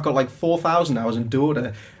nothing. I've got like 4,000 hours in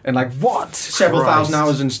Dota, and like What? several Christ. thousand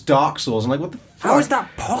hours in Dark Souls. I'm like, what the fuck? How is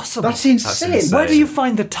that possible? That's insane. insane. Where do you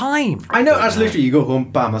find the time? I know. That's literally you go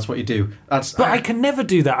home, bam. That's what you do. That's. But I can never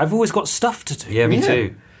do that. I've always got stuff to do. Yeah, me Yeah.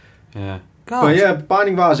 too. Yeah. God. But yeah,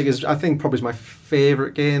 Binding of Isaac is, I think, probably my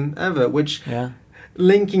favourite game ever. Which, Yeah.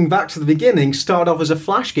 linking back to the beginning, started off as a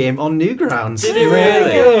Flash game on Newgrounds. Did it There you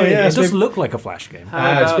really? go, yeah, It so does look like a Flash game. How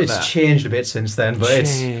about it's that? changed a bit since then, but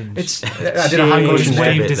Changed. it's. I did a hand He motion just there.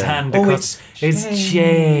 waved Bit his then. hand Oh, across. it's It's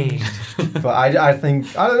changed. but I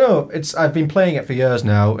think I don't know. I've been playing it for years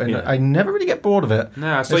now, and Yeah. I never really get bored of it.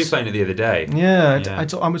 No, I saw you It's- playing it the other day. Yeah, Yeah.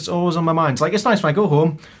 it's always on my mind. It's like it's nice when I go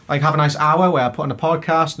home, like have a nice hour where I put on a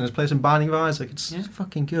podcast and just play some Binding of Isaac. It's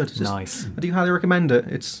fucking good. It's just- Nice. I do highly recommend it.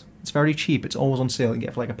 It's very cheap. It's always on sale. You can get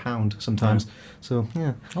it for like £1 sometimes. So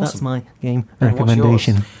yeah, that's Awesome. my game And what's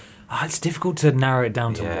recommendation. It's difficult to narrow it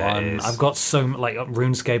down to Yeah, it one. is. I've got so like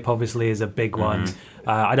RuneScape obviously is a big one. Mm-hmm.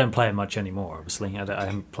 I don't play it much anymore. Obviously, I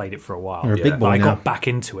haven't played it for a while. You're a big but boy I now. got back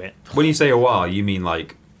into it. When you say a while, you mean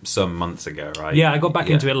like some months ago, right? Yeah, I got back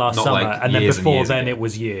into it last Not summer, like and then years before years then ago. it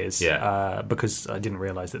was years. Yeah. Because I didn't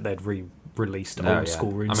realise that they'd released No, old yeah. school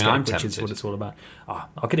I mean, RuneScape, I'm which is tempted. what it's all about.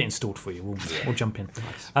 I'll get it installed for you. We'll jump in.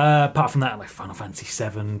 Apart from that, like Final Fantasy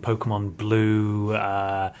VII, Pokemon Blue.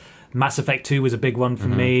 Mass Effect 2 was a big one for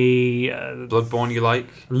Mm-hmm. me. Bloodborne, you like?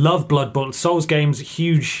 Love Bloodborne. Souls games,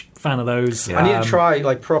 huge fan of those. Yeah. I need to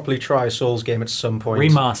try properly try a Souls game at some point.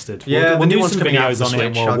 Remastered. Yeah, we'll the new do one's some coming out videos for on it,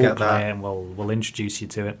 and Switch, we'll I'll get play that. it, and we'll introduce you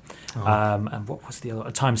to it. And what was the other?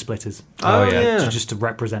 Time Splitters. Oh, yeah. Just to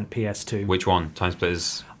represent PS2. Which one? Time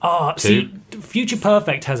Splitters? See, Future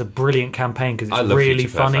Perfect has a brilliant campaign because I it's love really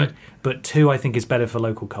Future funny. Perfect. But 2, I think, is better for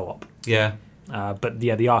local co-op. Yeah. But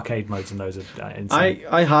yeah, the arcade modes in those are insane.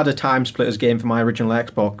 I had a Time Splitters game for my original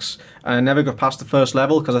Xbox, and I never got past the first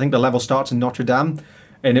level because I think the level starts in Notre Dame.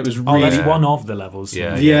 and it was Oh, really that's one of the levels.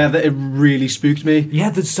 Yeah. that it really spooked me. Yeah,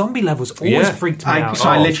 the zombie levels always Yeah. freaked me out. So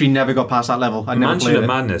I literally never got past that level. I never Mansion played of it.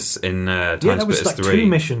 Madness in Time Yeah, that was Splitters like 3. 2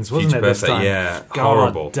 missions, wasn't Future it, this Perfect, time? Yeah, God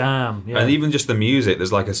horrible. damn. Yeah. And even just the music,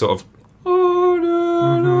 there's like a sort of...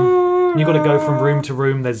 You've got to go from room to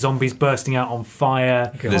room. There's zombies bursting out on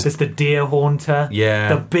fire. There's the deer haunter.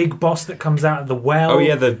 Yeah. The big boss that comes out of the well. Oh,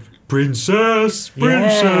 yeah, the Princess!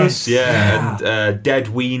 Yes. Yeah, and Dead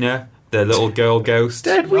Wiener, the little girl ghost.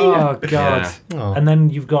 Dead Oh, God. Yeah. Oh. And then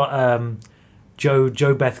you've got Jo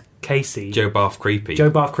Beth Casey. Joe Barth Creepy. Jo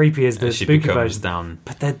Barth Creepy is the She spooky becomes version. down...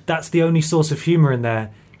 But that's the only source of humour in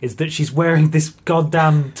there, is that she's wearing this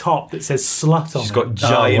goddamn top that says slut on She's it. got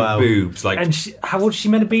giant wow. boobs, like... And how old is she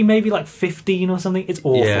meant to be? Maybe like 15 or something. It's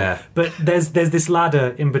awful. Yeah. But there's this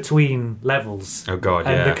ladder in between levels. Oh, God,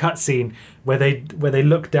 and yeah. the cutscene where they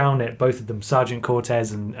look down at both of them, Sergeant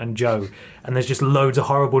Cortez and Joe, and there's just loads of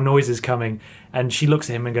horrible noises coming. And she looks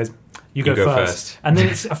at him and goes, "You go first." And then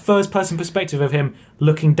it's a first-person perspective of him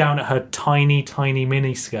looking down at her tiny, tiny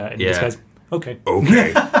miniskirt, and he just Yeah. goes, "Okay."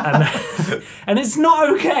 Okay. And it's not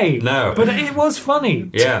okay. No. But it was funny.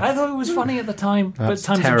 Yeah. I thought it was funny at the time, That's but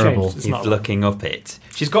times terrible. have changed. It's He's not. looking up it.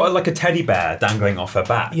 She's got like a teddy bear dangling off her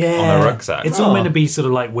back Yeah. on her rucksack. It's all meant to be sort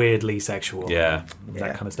of like weirdly sexual. Yeah.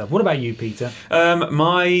 That kind of stuff. What about you, Peter? I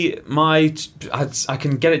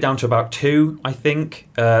can get it down to about 2, I think.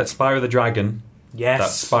 Spyro the Dragon. Yes.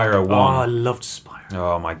 That's Spyro 1. Oh, I loved Spyro.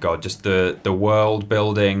 Oh my god, just the world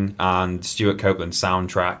building and Stuart Copeland's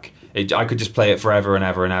soundtrack. I could just play it forever and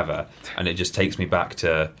ever and ever, and it just takes me back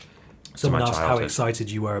to Someone my asked how childhood. excited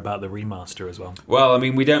you were about the remaster as well. Well, I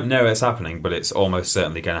mean, we don't know it's happening, but it's almost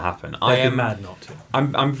certainly going to happen. I I'd be am mad not to.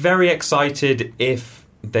 I'm very excited if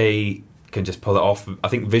they can just pull it off. I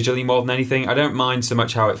think visually more than anything. I don't mind so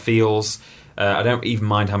much how it feels. I don't even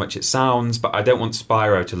mind how much it sounds, but I don't want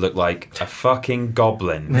Spyro to look like a fucking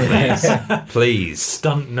goblin. Please. Please.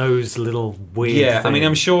 Stunt-nosed little weird Yeah, I thing. mean,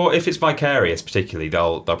 I'm sure if it's Vicarious particularly,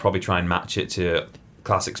 they'll probably try and match it to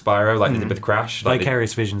classic Spyro like they did with Crash. Like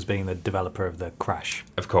Vicarious Visions being the developer of the Crash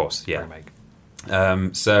of course, yeah. remake.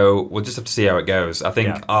 So we'll just have to see how it goes. I think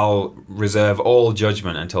Yeah. I'll reserve all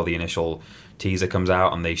judgment until the initial teaser comes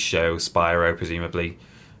out and they show Spyro, presumably,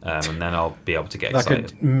 and then I'll be able to get That excited.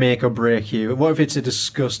 could make or break you. What if it's a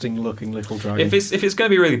disgusting looking little dragon? If it's going to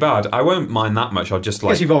be really bad, I won't mind that much. I'll just I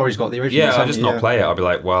guess like you've always got the original. I'll haven't just you? not play it. I'll be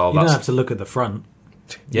like, well, You don't that's have to look at the front.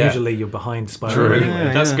 Yeah. Usually you're behind Spyro true. anyway.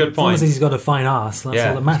 Yeah, That's a good As long point. as he's got a fine ass, that's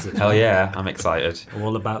all that matters. Hell yeah, I'm excited.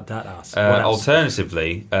 All about that ass. What else?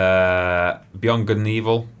 Alternatively, Beyond Good and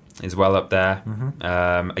Evil is well up there.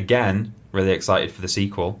 Mm-hmm. Again, really excited for the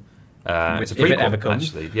sequel. It's a If it prequel, ever comes.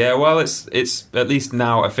 actually. Yeah, well, it's at least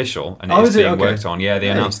now official and Oh, it's is it? being Okay. worked on. Yeah, they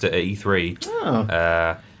Hey. announced it at E3,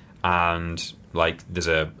 Oh, and like there's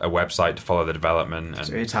a website to follow the development. And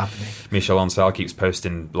so it's happening. Michel Ancel keeps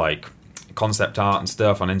posting like concept art and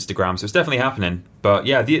stuff on Instagram, so it's definitely happening. But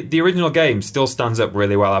yeah, the original game still stands up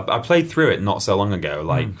really well. I played through it not so long ago,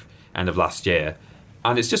 like end of last year,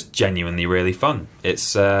 and it's just genuinely really fun. It's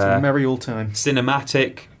It's a merry old time.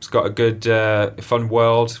 cinematic. It's got a good, fun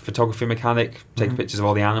world, photography mechanic, taking pictures of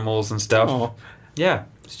all the animals and stuff. Oh. Yeah,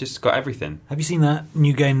 it's just got everything. Have you seen that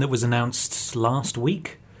new game that was announced last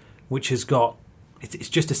week, which has got... It's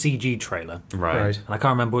just a CG trailer. Right. And I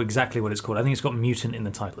can't remember exactly what it's called. I think it's got Mutant in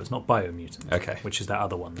the title. It's not Biomutant, Okay. which is that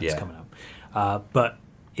other one that's Yeah. coming up. But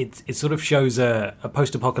it sort of shows a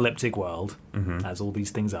post-apocalyptic world, as all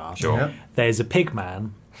these things are. Sure. Yeah. There's a pig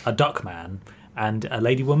man, a duck man, and a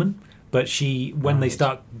lady woman. But when they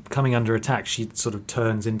start coming under attack, she sort of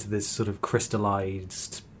turns into this sort of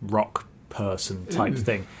crystallized rock person type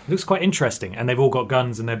thing. It looks quite interesting, and they've all got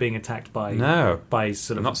guns and they're being attacked by sort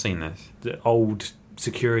I've of not seen this. the old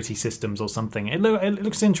security systems or something. It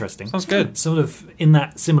looks interesting. Sounds good. Sort of in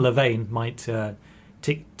that similar vein, might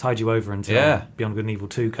tide you over until Yeah. Beyond Good and Evil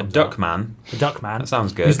 2 A comes duck out. man. The Duck Man. That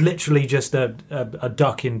sounds good. Who's literally just a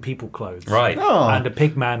duck in people clothes. Right. Oh, And a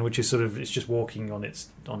pig man, which is sort of it's just walking on its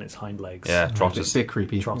hind legs. Yeah, it's a Trotters. bit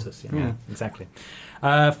creepy. Trotters. Yeah, exactly.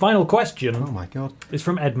 Final question Oh my god. is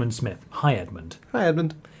from Edmund Smith. Hi, Edmund. Hi,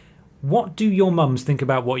 Edmund. What do your mums think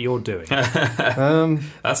about what you're doing?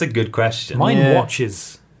 That's a good question. Mine Yeah.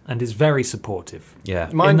 watches and is very supportive. Yeah.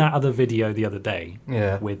 In that other video the other day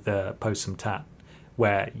Yeah. with Post Some Tat,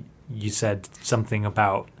 where you said something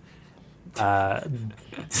about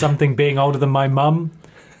something being older than my mum,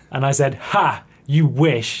 and I said, "Ha! You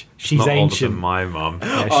wish she's Not older ancient." than my mum.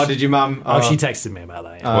 Yeah, Oh, did your mum? Oh, she texted me about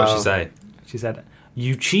that. Yeah. What'd she say? She said,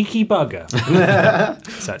 "You cheeky bugger."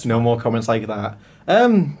 So it's No more comments like that.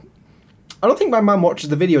 I don't think my mum watches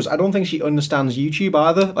the videos. I don't think she understands YouTube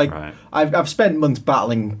either. Like, Right. I've spent months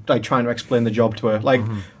battling, like, trying to explain the job to her. Like,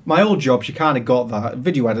 my old job, she kind of got that.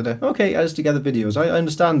 Video editor. Okay, edits together videos. I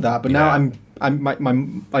understand that. But now Yeah.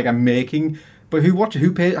 I'm making. But who watches?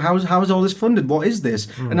 Who pays? How is all this funded? What is this?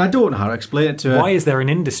 And I don't know how to explain it to her. Why is there an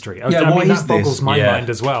industry? I what mean, is that boggles this? my Yeah. mind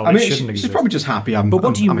as well. I It mean, shouldn't she's exist. probably just happy. I'm. But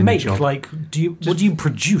what do you I'm in the make? job. Like, what do you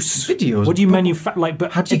produce? Videos. What do you But manufacture? Like,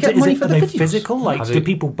 but how do you is get money it, for are the they videos? physical? Like, How do do-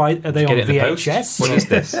 people buy? Are they get on it in the post? VHS? What is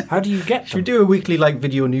this? How do you get Should we them? do a weekly like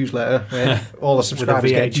video newsletter where all the subscribers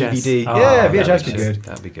get VHS? DVD? Oh, yeah, that'd VHS That'd be good.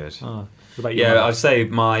 That'd be good. What about you, Yeah, Mike? I'd say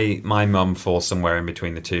my mum falls somewhere in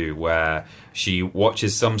between the two, where she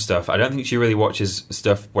watches some stuff. I don't think she really watches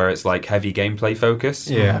stuff where it's like heavy gameplay focus.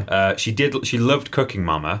 Yeah. She loved Cooking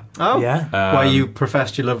Mama. Oh, Yeah. where you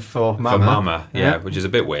professed your love for Mama. For Mama, yeah, Yeah. which is a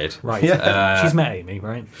bit weird. Right. Yeah. She's met Amy,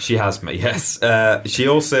 right? She has me, yes. She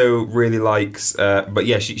also really likes, but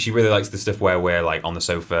yeah, she really likes the stuff where we're like on the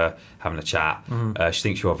sofa having a chat. She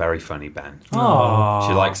thinks you're very funny, Ben. Oh.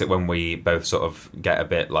 She likes it when we both sort of get a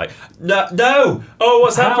bit like, no! Oh,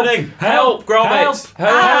 what's Help! happening? Help! Gromit! Help!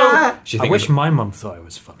 Help! She I thinks, wish my mum thought I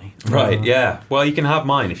was funny. right, yeah. Well, you can have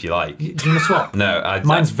mine if you like. Do you want to swap? No,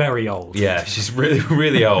 Mine's very old. yeah, she's really,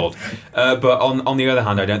 really old. But on the other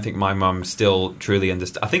hand, I don't think my mum still truly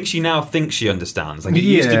understands. I think she now thinks she understands. Like, it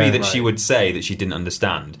used to be Yeah, that she right. would say that she didn't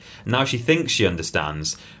understand. Now she thinks she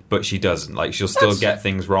understands, but she doesn't. Like, she'll still get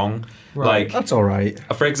things wrong. Like, That's all right.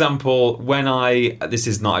 for example, when this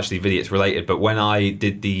is not actually Vidiots related, but when I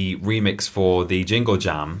did the remix for the Jingle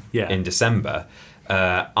Jam Yeah. in December,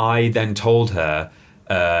 I then told her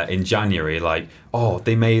in January, like, oh,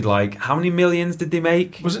 they made like, how many millions did they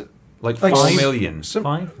make? Was it Like like 4 million. some-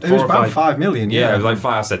 5? It was 4 or about 5. 5 million. Yeah, it was like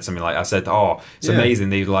 5. I said something like, I said, oh, it's Yeah. amazing.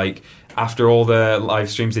 They like, after all the live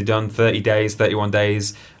streams they've done, 30 days, 31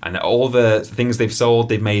 days, and all the things they've sold,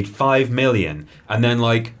 they've made 5 million. And then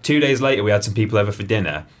like 2 days later, we had some people over for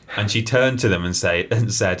dinner, and she turned to them and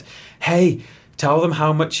said, hey, tell them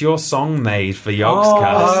how much your song made for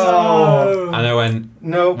Yogscast. Oh. And I went,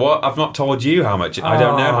 No. what? I've not told you how much. I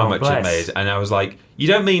don't know how much bless. it made. And I was like, you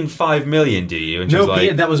don't mean 5 million, do you? And she No, was like,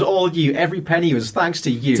 Peter, that was all you. Every penny was thanks to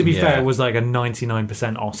you. To be Yeah. fair, it was like a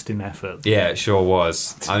 99% Austin effort. yeah, it sure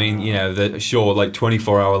was. I mean, you know, like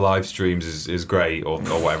 24-hour live streams is great, or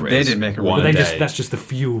whatever it They is. didn't make it one But a they day. that's just the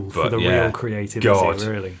fuel for But the yeah. real creativity, God.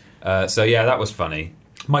 really. So yeah, that was funny.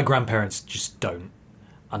 My grandparents just don't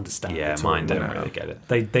understand Yeah, at all. mine don't really get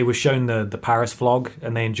it. They were shown the Paris vlog,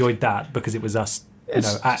 and they enjoyed that because it was us,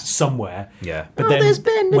 at somewhere. Yeah. But then there's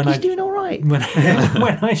Ben. when He's I doing all right. when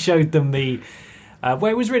when I showed them the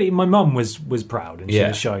where it was really, my mum was proud, and she Yeah.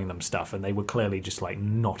 was showing them stuff, and they were clearly just like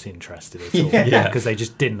not interested at all Yeah. because they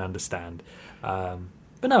just didn't understand.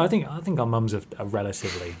 But no, I think our mums are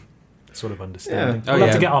relatively sort of understanding. Yeah. Oh, We'll have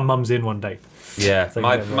yeah. to get our mums in one day. Yeah, So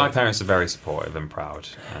my yeah, right. my parents are very supportive and proud,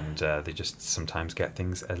 and they just sometimes get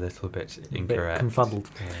things a little bit A bit incorrect. confuddled.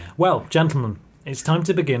 Well, gentlemen, it's time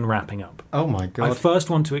to begin wrapping up. Oh my I god. first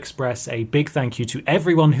want to express a big thank you to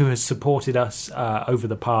everyone who has supported us over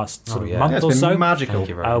the past sort of yeah. month Yeah, it's or been so. magical. Thank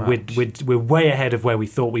you very much. We're way ahead of where we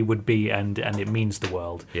thought we would be, and it means the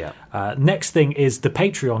world. Yeah. Next thing is the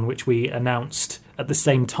Patreon, which we announced at the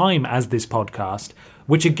same time as this podcast,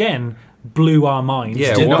 which again blew our minds.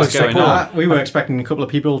 Yeah, Did not what's expect going on? that. We were expecting a couple of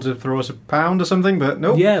people to throw us £1 or something, but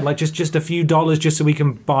nope. Yeah, like just a few dollars just so we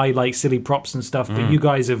can buy like silly props and stuff. But you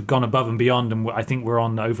guys have gone above and beyond, and I think we're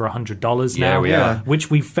on over $100 now. Yeah, we Yeah. are.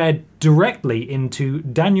 Which we fed directly into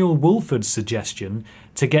Daniel Woolford's suggestion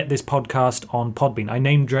to get this podcast on Podbean. I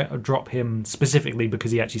name drop him specifically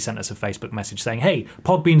because he actually sent us a Facebook message saying, "Hey,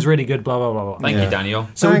 Podbean's really good." Blah blah blah blah. Thank Yeah. you, Daniel.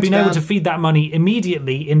 So we've Thanks, been able Dan. to feed that money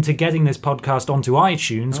immediately into getting this podcast onto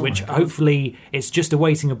iTunes, which hopefully it's just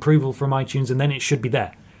awaiting approval from iTunes, and then it should be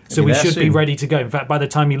there. So be we there should be soon. ready to go. In fact, by the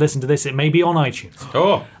time you listen to this, it may be on iTunes.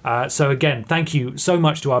 Oh, So again, thank you so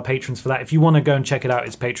much to our patrons for that. If you want to go and check it out,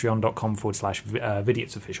 it's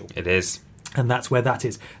patreon.com/VidiotsOfficial. it is. And that's where that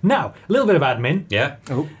is. Now, a little bit of admin. Yeah.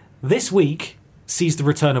 Oh. This week sees the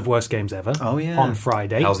return of Worst Games Ever Oh, yeah. on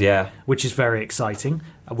Friday. Hells yeah. Which is very exciting.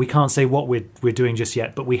 We can't say what we're doing just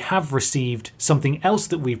yet, but we have received something else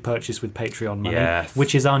that we've purchased with Patreon money, Yes.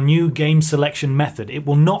 which is our new game selection method. It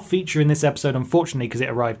will not feature in this episode, unfortunately, because it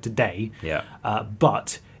arrived today. Yeah.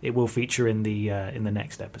 But it will feature in the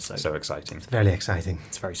next episode. So exciting. Very exciting.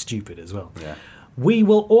 It's very stupid as well. Yeah. We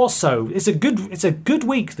will also. It's a good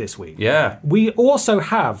week this week. Yeah. We also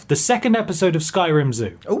have the second episode of Skyrim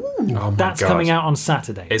Zoo. Oh my That's God. coming out on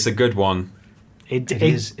Saturday. It's a good one. It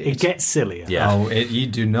is. gets sillier. Yeah. Oh, you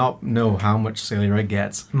do not know how much sillier it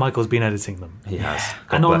gets. Michael's been editing them. He has.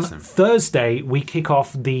 God And on bless him. Thursday, we kick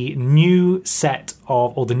off the new set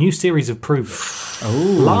or the new series of Prove It.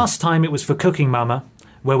 Last time it was for Cooking Mama,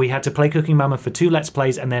 where we had to play Cooking Mama for 2 Let's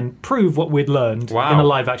Plays and then prove what we'd learned Wow. in a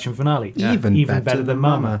live-action finale. Even better than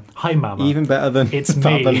Mama. Hi, Mama. Even better than It's me,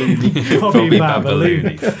 Babaluni. Bobby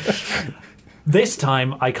Babaluni. Babaluni. This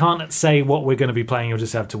time, I can't say what we're going to be playing. You'll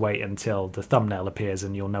just have to wait until the thumbnail appears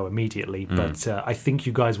and you'll know immediately. But I think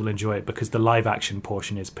you guys will enjoy it because the live-action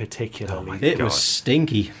portion is particularly... It was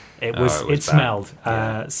stinky. It was. Oh, it was it smelled.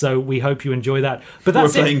 So we hope you enjoy that. But We're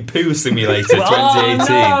that's it. playing Poo Simulator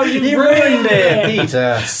 2018. Oh, no, you ruined it.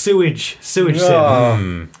 Peter. Sewage Oh.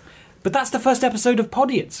 sim. But that's the first episode of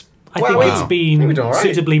Podiots. I think Wow. it's I think been we did all right.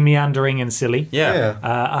 suitably meandering and silly. Yeah.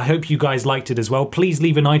 I hope you guys liked it as well. Please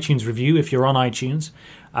leave an iTunes review if you're on iTunes.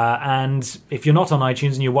 And if you're not on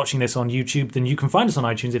iTunes and you're watching this on YouTube, then you can find us on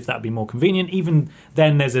iTunes if that'd be more convenient. Even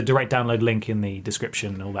then, there's a direct download link in the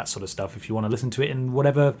description and all that sort of stuff if you want to listen to it in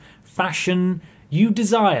whatever fashion you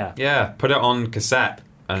desire. Yeah, put it on cassette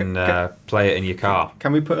and play it in your car.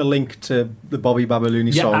 Can we put a link to the Bobby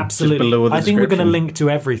Babaluni Yeah, song absolutely. just below the I think we're going to description? link to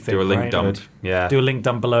everything. Do a link right? dump. Yeah. Do a link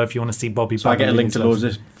down below if you want to see Bobby. So I get a link to loads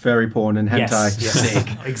of fairy porn and hentai. Yes,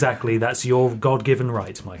 exactly. That's your God-given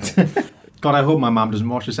right, Michael. God, I hope my mum doesn't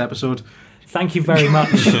watch this episode. Thank you very much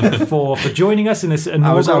for joining us in this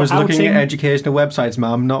inaugural I was looking outing. at educational websites,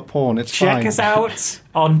 ma'am, not porn. It's Check fine. us out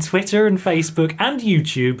on Twitter and Facebook and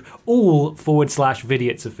YouTube, all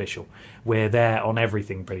 /Vidiots official. We're there on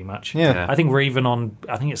everything pretty much. Yeah. I think we're even on,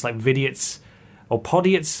 I think it's like Vidiots or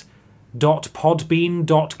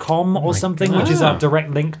podiots.podbean.com or something, which is our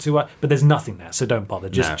direct link to it. But there's nothing there, so don't bother.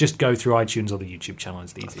 Just go through iTunes or the YouTube channel.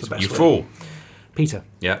 It's the easiest way. You fool. Peter,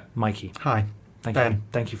 Yeah. Mikey, Hi. thank Ben. you.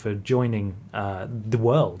 Thank you for joining the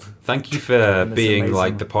world. Thank you for That's being amazing.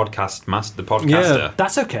 like the podcaster.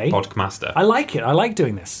 That's okay. Podcaster. I like it. I like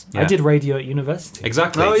doing this. I Yeah. did radio at university.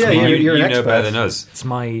 Exactly. Oh, yeah, I mean, you're an you know expert. better than us. It's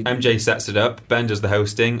my... MJ sets it up. Ben does the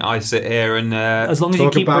hosting. I sit here and As long as you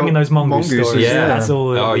Talk keep about bringing those mongoose mongooses, stories, yeah. that's all.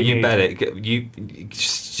 that Oh, we you need. bet it. You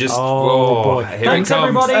just. Oh, boy. Here Thanks, it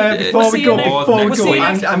comes. everybody. Before We'll we see go, you next- before we we'll see go, you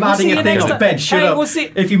next- I'm we'll adding see a you thing next on. time. Ben, shut Hey, up. we'll see-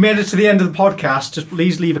 If you made it to the end of the podcast, just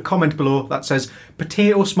please leave a comment below that says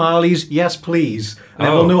potato smileys, yes please. And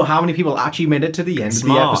then Oh. we'll know how many people actually made it to the end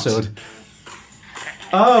Smart. of the episode.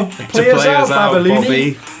 Oh, To play us out, Babaluni.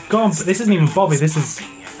 Bobby. Go on, this isn't even Bobby. This is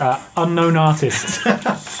unknown artist. Welcome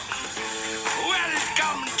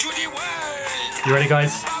to the world. You ready,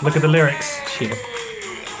 guys? Look at the lyrics.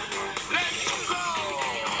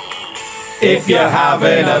 If you're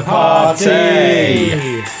having a party,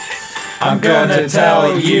 I'm gonna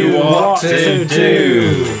tell you what to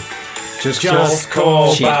do. Just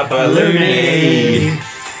call Babaluni.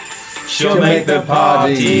 She'll make the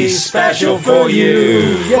party special for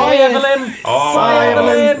you. Bye, Evelyn. Oh, Bye,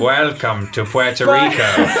 Evelyn. welcome to Puerto Bye. Rico.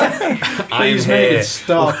 I'm Please make here it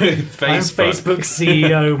stop. with I'm Facebook. Facebook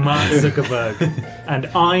CEO Mark Zuckerberg, and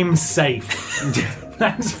I'm safe.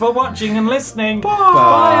 Thanks for watching and listening.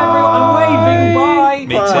 Bye, everyone. I'm waving. Bye.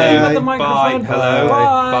 Me too. Wave at the Bye. microphone. Hello.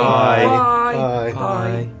 Bye. Bye. Bye.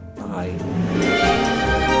 Bye. Bye. Bye.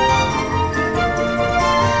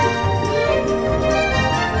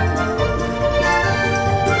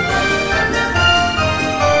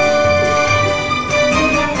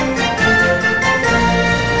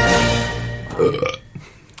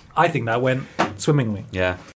 I think that went swimmingly. Yeah.